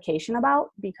clarification about,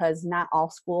 because not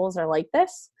all schools are like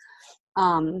this.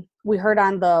 We heard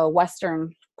on the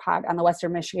Western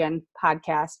Michigan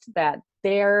podcast that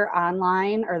their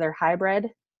online or their hybrid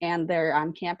and their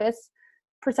on-campus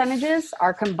percentages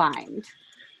are combined.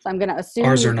 So I'm going to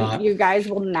assume you guys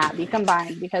will not be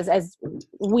combined, because as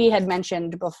we had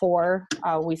mentioned before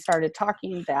we started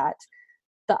talking, that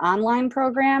the online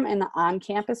program and the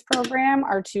on-campus program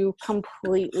are two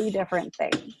completely different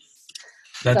things.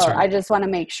 That's right. I just want to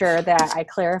make sure that I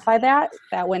clarify that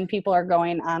when people are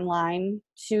going online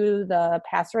to the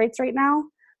pass rates right now,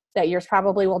 that yours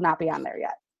probably will not be on there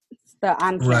yet. The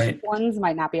on-campus ones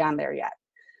might not be on there yet.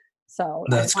 So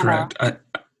that's correct.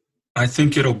 I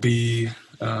think it'll be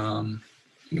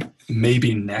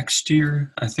maybe next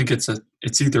year. I think it's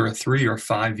either a 3 or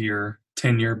 5 year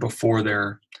tenure before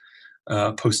they're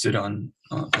posted on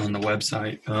the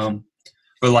website.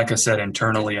 But like I said,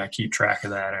 internally, I keep track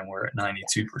of that, and we're at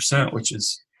 92%, which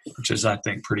is I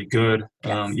think pretty good.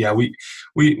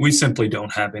 We simply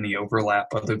don't have any overlap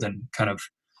other than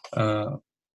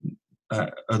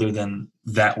other than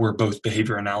that we're both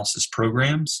behavior analysis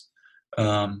programs,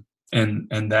 and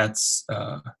that's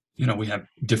we have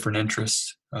different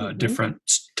interests, different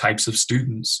types of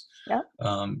students,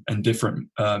 and different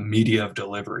media of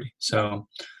delivery. So.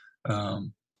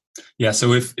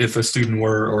 So if a student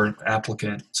or an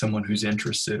applicant, someone who's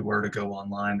interested, were to go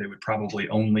online, they would probably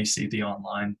only see the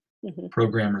online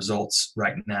program results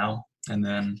right now. And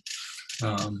then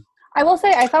I will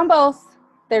say I found both.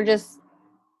 They're just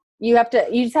you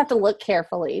just have to look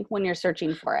carefully when you're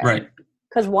searching for it. Right.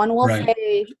 Because one will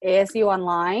say ASU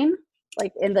online,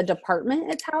 like in the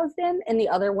department it's housed in, and the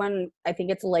other one, I think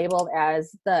it's labeled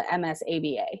as the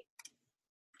MSABA.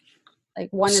 Like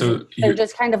one they're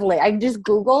just kind of I just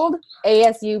Googled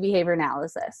ASU behavior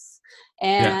analysis.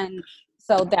 And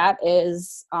so that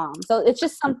is, so it's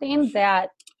just something that,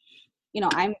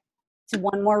 it's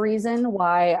one more reason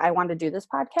why I want to do this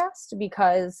podcast,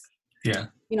 because,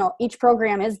 each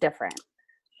program is different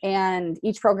and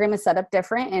each program is set up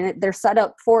different, and they're set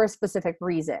up for a specific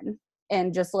reason.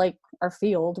 And just like our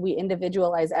field, we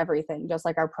individualize everything, just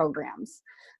like our programs.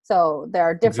 So there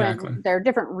are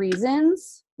different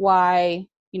reasons why,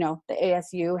 the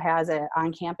ASU has it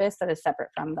on campus that is separate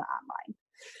from the online.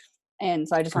 And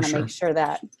so I just want to make sure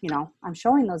that, I'm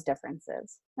showing those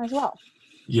differences as well.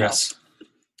 Yes.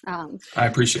 So, I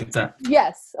appreciate that.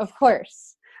 Yes, of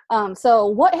course. So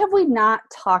what have we not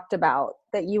talked about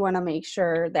that you want to make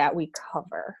sure that we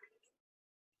cover?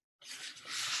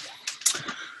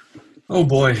 Oh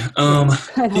boy.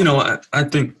 I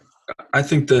think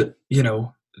that,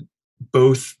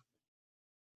 both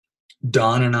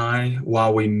Don and I,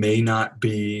 while we may not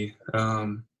be,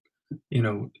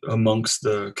 amongst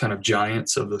the kind of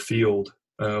giants of the field,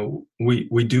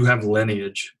 we do have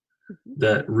lineage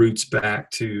that roots back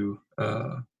to,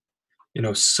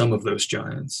 some of those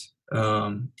giants.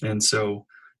 And so,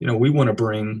 we want to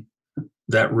bring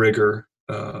that rigor,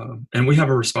 and we have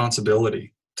a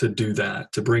responsibility to do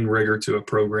that, to bring rigor to a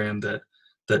program that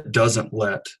doesn't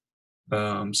let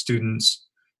students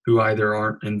who either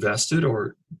aren't invested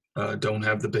or don't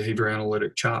have the behavior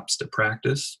analytic chops to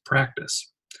practice.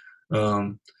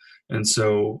 And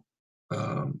so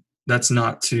that's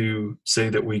not to say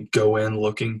that we go in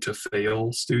looking to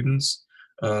fail students,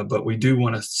 but we do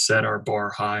want to set our bar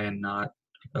high and not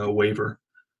waver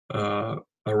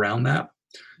around that.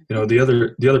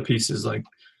 The other piece is like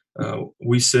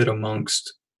we sit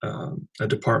amongst a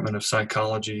department of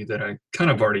psychology that I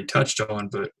kind of already touched on,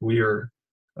 but we are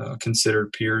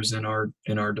considered peers in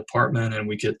our department, and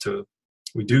we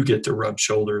do get to rub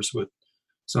shoulders with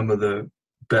some of the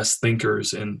best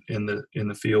thinkers in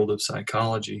the field of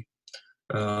psychology.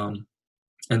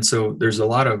 And so there's a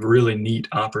lot of really neat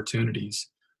opportunities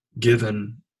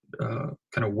given kind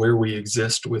of where we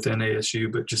exist within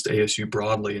ASU, but just ASU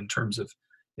broadly in terms of,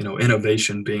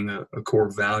 innovation being a core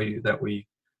value that we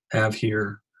have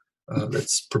here,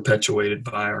 that's perpetuated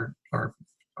by our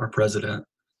president.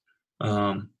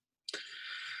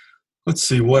 Let's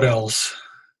see what else.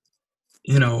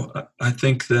 I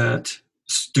think that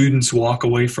students walk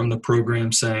away from the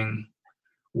program saying,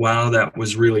 wow, that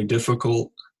was really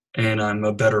difficult, and I'm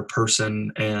a better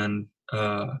person and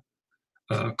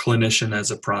clinician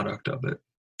as a product of it.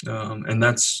 And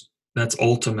that's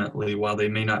ultimately, while they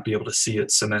may not be able to see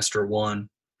it semester one,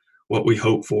 what we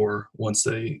hope for once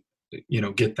they,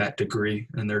 get that degree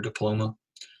and their diploma.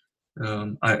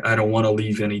 I don't want to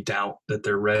leave any doubt that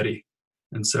they're ready.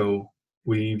 And so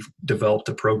we've developed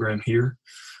a program here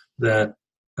that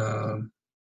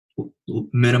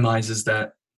minimizes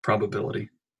that probability.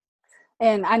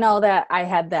 And I know that I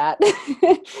had that.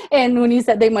 And when you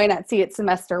said they might not see it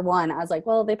semester one, I was like,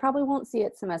 well, they probably won't see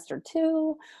it semester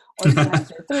two or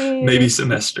semester three. Maybe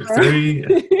semester three.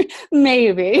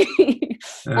 Maybe.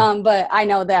 Yeah. But I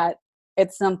know that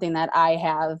it's something that I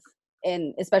have,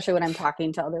 and especially when I'm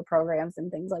talking to other programs and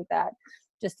things like that,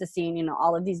 just to see,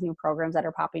 all of these new programs that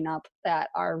are popping up that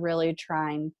are really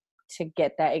trying to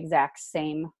get that exact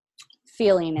same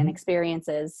feeling and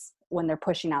experiences when they're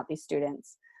pushing out these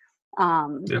students.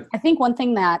 Yep. I think one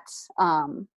thing that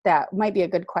that might be a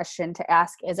good question to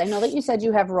ask is, I know that you said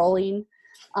you have rolling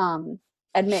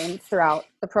admittance throughout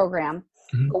the program,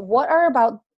 but what are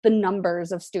about the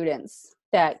numbers of students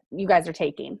that you guys are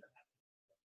taking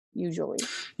usually?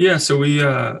 Yeah, so we,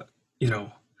 the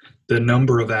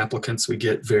number of applicants we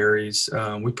get varies.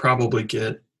 We probably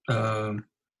get,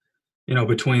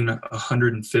 between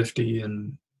 150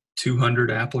 and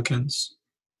 200 applicants.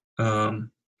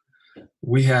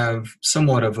 We have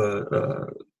somewhat of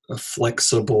a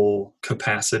flexible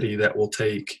capacity that will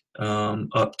take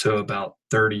up to about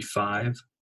 35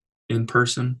 in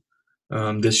person.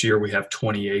 This year we have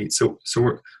 28. So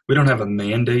we don't have a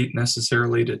mandate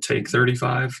necessarily to take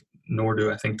 35, nor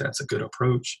do I think that's a good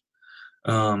approach.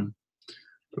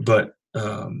 But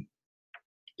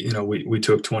we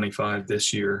took 25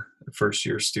 this year, first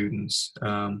year students.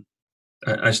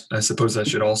 I suppose I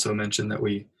should also mention that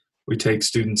we take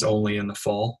students only in the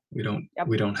fall. We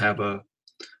don't have a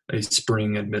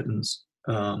spring admittance.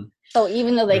 So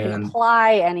even though they can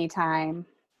apply anytime.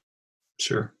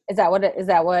 Sure. Is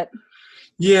that what?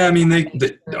 Yeah, I mean,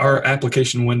 our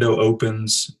application window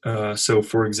opens. So,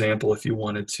 for example, if you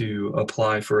wanted to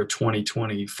apply for a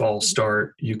 2020 fall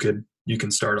start, you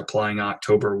can start applying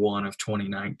October 1 of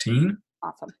 2019.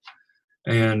 Awesome.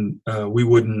 And we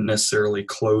wouldn't necessarily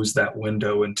close that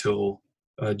window until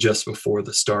just before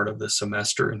the start of the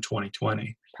semester in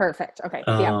 2020. Perfect. Okay.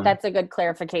 Yeah, that's a good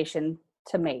clarification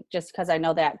to make, just because I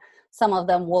know that some of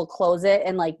them will close it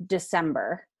in like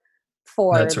December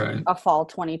for a fall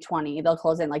 2020. They'll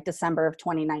close it in like December of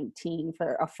 2019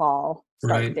 for a fall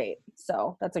start date.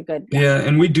 So that's a good. Yeah,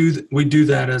 and we do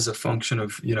that as a function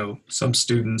of, some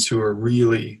students who are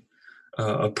really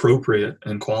appropriate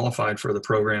and qualified for the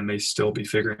program may still be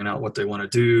figuring out what they want to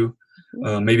do.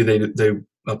 Maybe they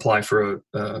apply for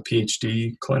a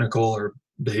PhD clinical or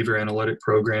behavior analytic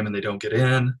program and they don't get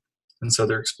in, and so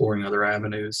they're exploring other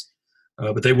avenues.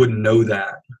 But they wouldn't know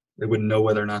that. They wouldn't know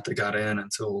whether or not they got in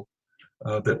until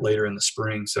a bit later in the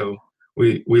spring. So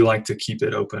we like to keep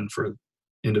it open for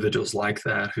individuals like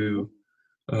that who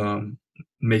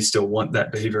may still want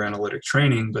that behavior analytic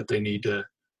training, but they need to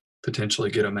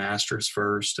potentially get a master's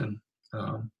first and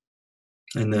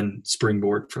then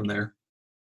springboard from there.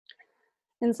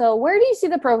 And so where do you see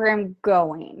the program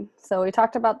going? So we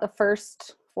talked about the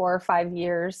first 4 or 5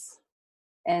 years.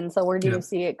 And so where do you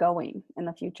see it going in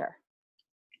the future?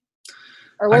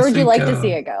 Or where would you like to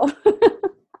see it go?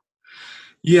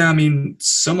 Yeah, I mean,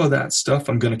 some of that stuff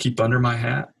I'm going to keep under my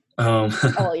hat.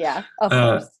 Oh, yeah, of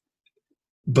course.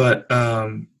 But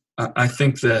I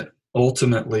think that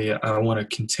ultimately I want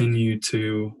to continue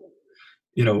to,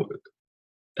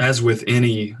 as with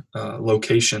any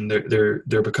location,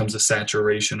 there becomes a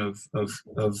saturation of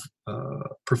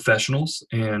professionals.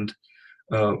 And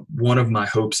one of my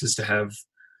hopes is to have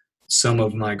some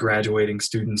of my graduating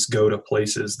students go to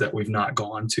places that we've not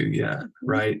gone to yet,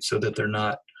 right? So that they're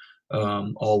not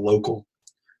all local.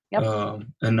 Yep.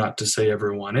 And not to say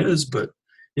everyone is, but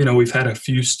we've had a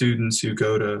few students who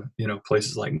go to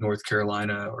places like North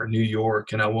Carolina or New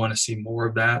York, and I want to see more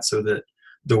of that, so that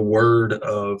the word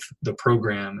of the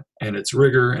program and its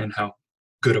rigor and how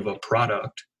good of a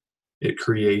product it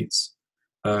creates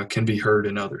can be heard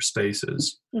in other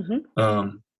spaces.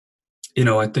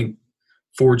 I think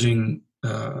forging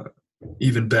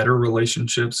even better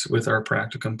relationships with our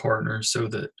practicum partners, so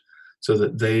that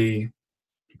they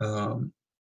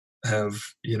have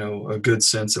a good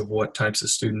sense of what types of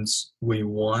students we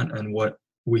want and what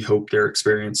we hope their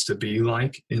experience to be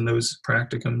like in those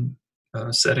practicum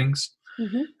settings.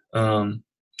 And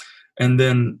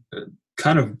then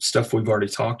kind of stuff we've already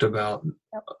talked about,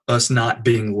 us not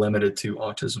being limited to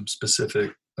autism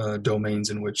specific domains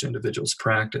in which individuals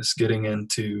practice, getting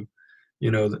into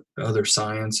the other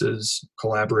sciences,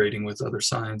 collaborating with other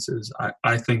sciences.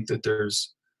 I think that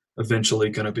there's eventually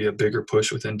going to be a bigger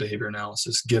push within behavior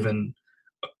analysis given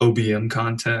OBM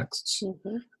contexts,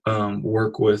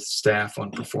 work with staff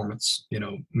on performance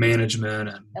management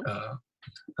and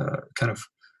kind of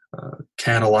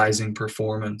catalyzing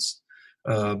performance,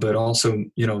 but also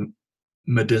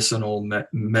medicinal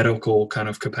medical kind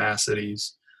of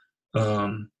capacities,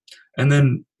 and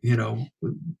then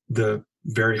the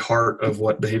very heart of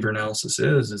what behavior analysis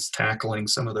is tackling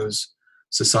some of those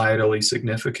societally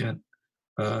significant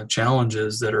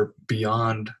challenges that are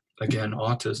beyond, again,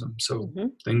 autism. So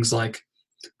things like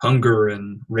hunger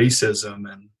and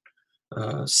racism and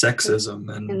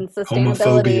sexism and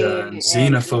homophobia and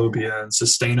xenophobia and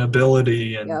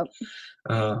sustainability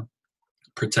and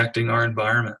protecting our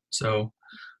environment. So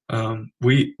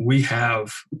we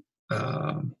have,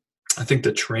 I think,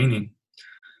 the training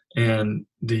and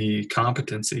the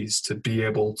competencies to be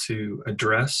able to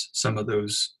address some of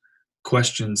those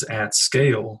questions at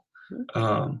scale.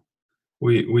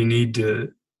 We need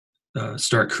to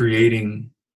start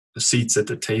creating seats at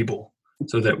the table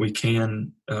so that we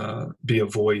can be a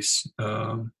voice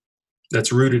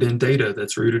that's rooted in data,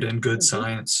 that's rooted in good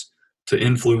science, to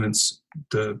influence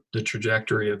the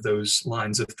trajectory of those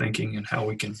lines of thinking and how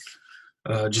we can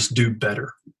just do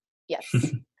better. Yes.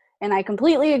 And I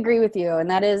completely agree with you. And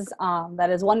that is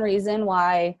one reason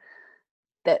why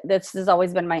this has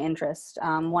always been my interest.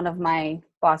 One of my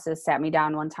bosses sat me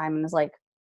down one time and was like,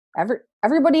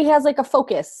 everybody has like a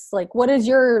focus. Like, what is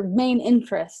your main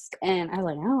interest? And I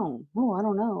was like, oh, I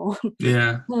don't know.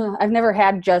 Yeah. I've never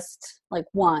had just like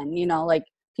one, like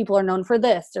people are known for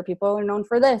this or people are known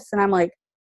for this. And I'm like,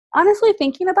 honestly,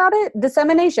 thinking about it,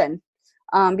 dissemination.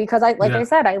 Because I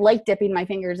said, I like dipping my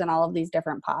fingers in all of these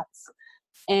different pots.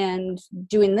 And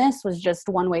doing this was just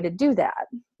one way to do that.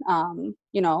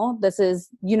 This is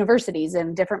universities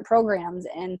and different programs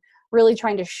and really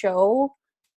trying to show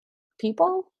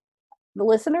people, the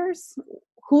listeners,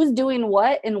 who's doing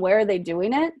what and where are they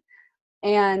doing it.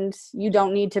 And you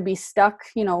don't need to be stuck,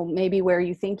 maybe where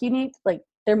you think you need, like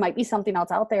there might be something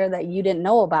else out there that you didn't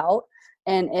know about.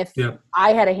 And if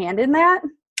I had a hand in that,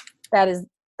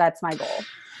 that's my goal.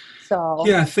 So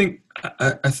yeah, I think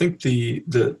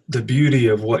the beauty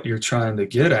of what you're trying to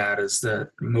get at is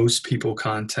that most people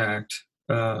contact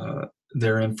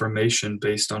their information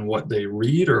based on what they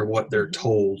read or what they're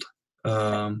told,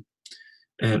 and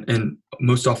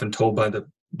most often told by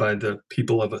the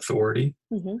people of authority.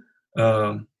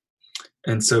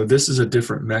 And so this is a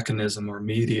different mechanism or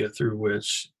media through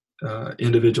which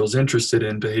individuals interested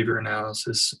in behavior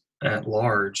analysis at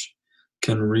large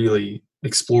can really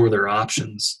explore their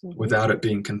options without it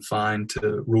being confined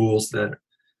to rules that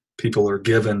people are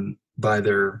given by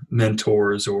their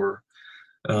mentors or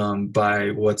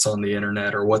by what's on the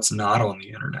internet or what's not on the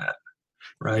internet,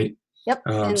 right?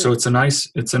 Yep. So it's a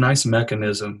nice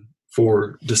mechanism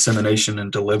for dissemination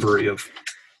and delivery of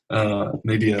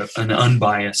maybe an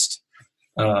unbiased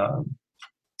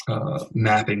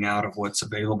mapping out of what's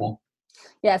available.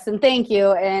 Yes, and thank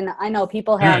you. And I know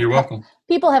people have you're welcome.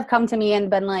 People have come to me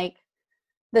and been like,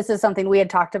 this is something we had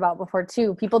talked about before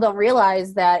too. People don't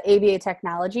realize that ABA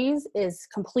Technologies is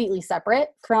completely separate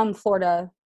from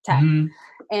Florida Tech. Mm-hmm.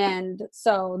 And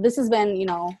so this has been,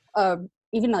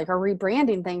 even like a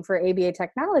rebranding thing for ABA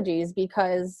Technologies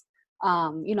because,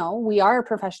 we are a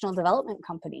professional development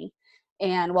company.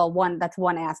 And that's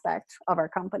one aspect of our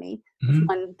company, Mm-hmm.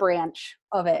 one branch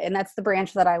of it. And that's the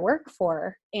branch that I work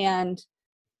for. And,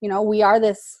 we are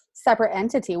this separate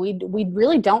entity. We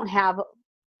really don't have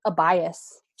a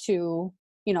bias to,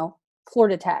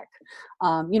 Florida Tech.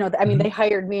 They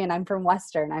hired me and I'm from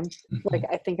Western. I'm like,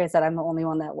 I think I said I'm the only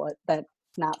one that's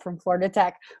not from Florida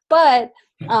Tech, but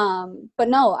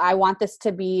no, I want this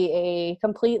to be a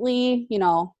completely,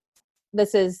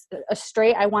 this is a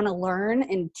straight, I want to learn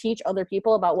and teach other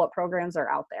people about what programs are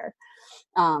out there.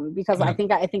 Because I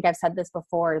think I've said this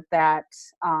before that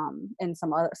in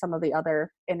some of the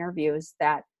other interviews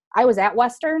that I was at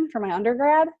Western for my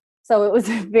undergrad. So it was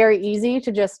very easy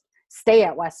to just stay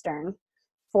at Western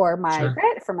for my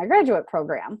graduate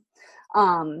program.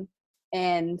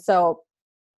 And so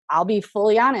I'll be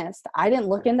fully honest, I didn't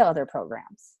look into other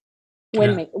programs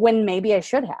when maybe I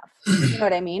should have. You know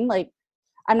what I mean? Like,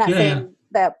 I'm not saying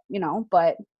that,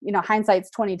 but hindsight's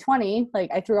 2020.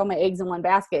 Like, I threw all my eggs in one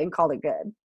basket and called it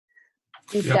good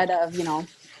instead of,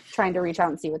 trying to reach out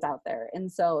and see what's out there.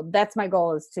 And so that's my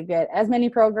goal, is to get as many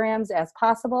programs as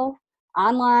possible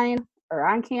online or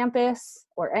on campus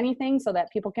or anything, so that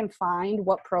people can find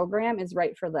what program is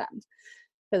right for them.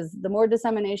 Because the more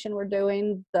dissemination we're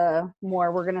doing, the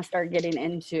more we're going to start getting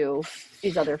into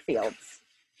these other fields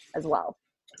as well.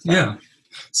 So. Yeah.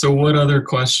 So what other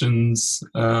questions,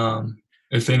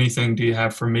 if anything, do you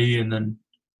have for me? And then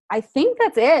I think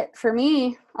that's it for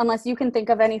me, unless you can think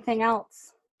of anything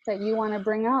else that you want to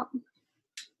bring up.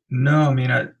 No, I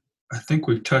mean, I think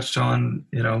we've touched on,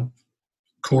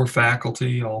 core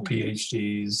faculty, all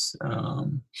PhDs,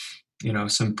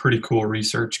 some pretty cool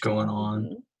research going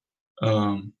on,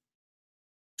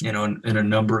 in a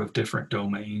number of different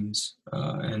domains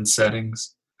and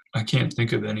settings. I can't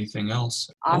think of anything else.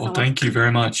 Awesome. Well, thank you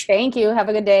very much. Thank you. Have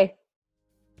a good day.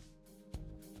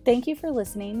 Thank you for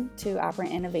listening to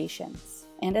Operant Innovations.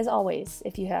 And as always,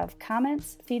 if you have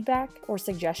comments, feedback, or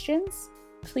suggestions,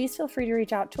 please feel free to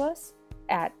reach out to us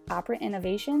at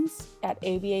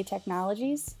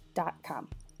operantinnovations@abatechnologies.com.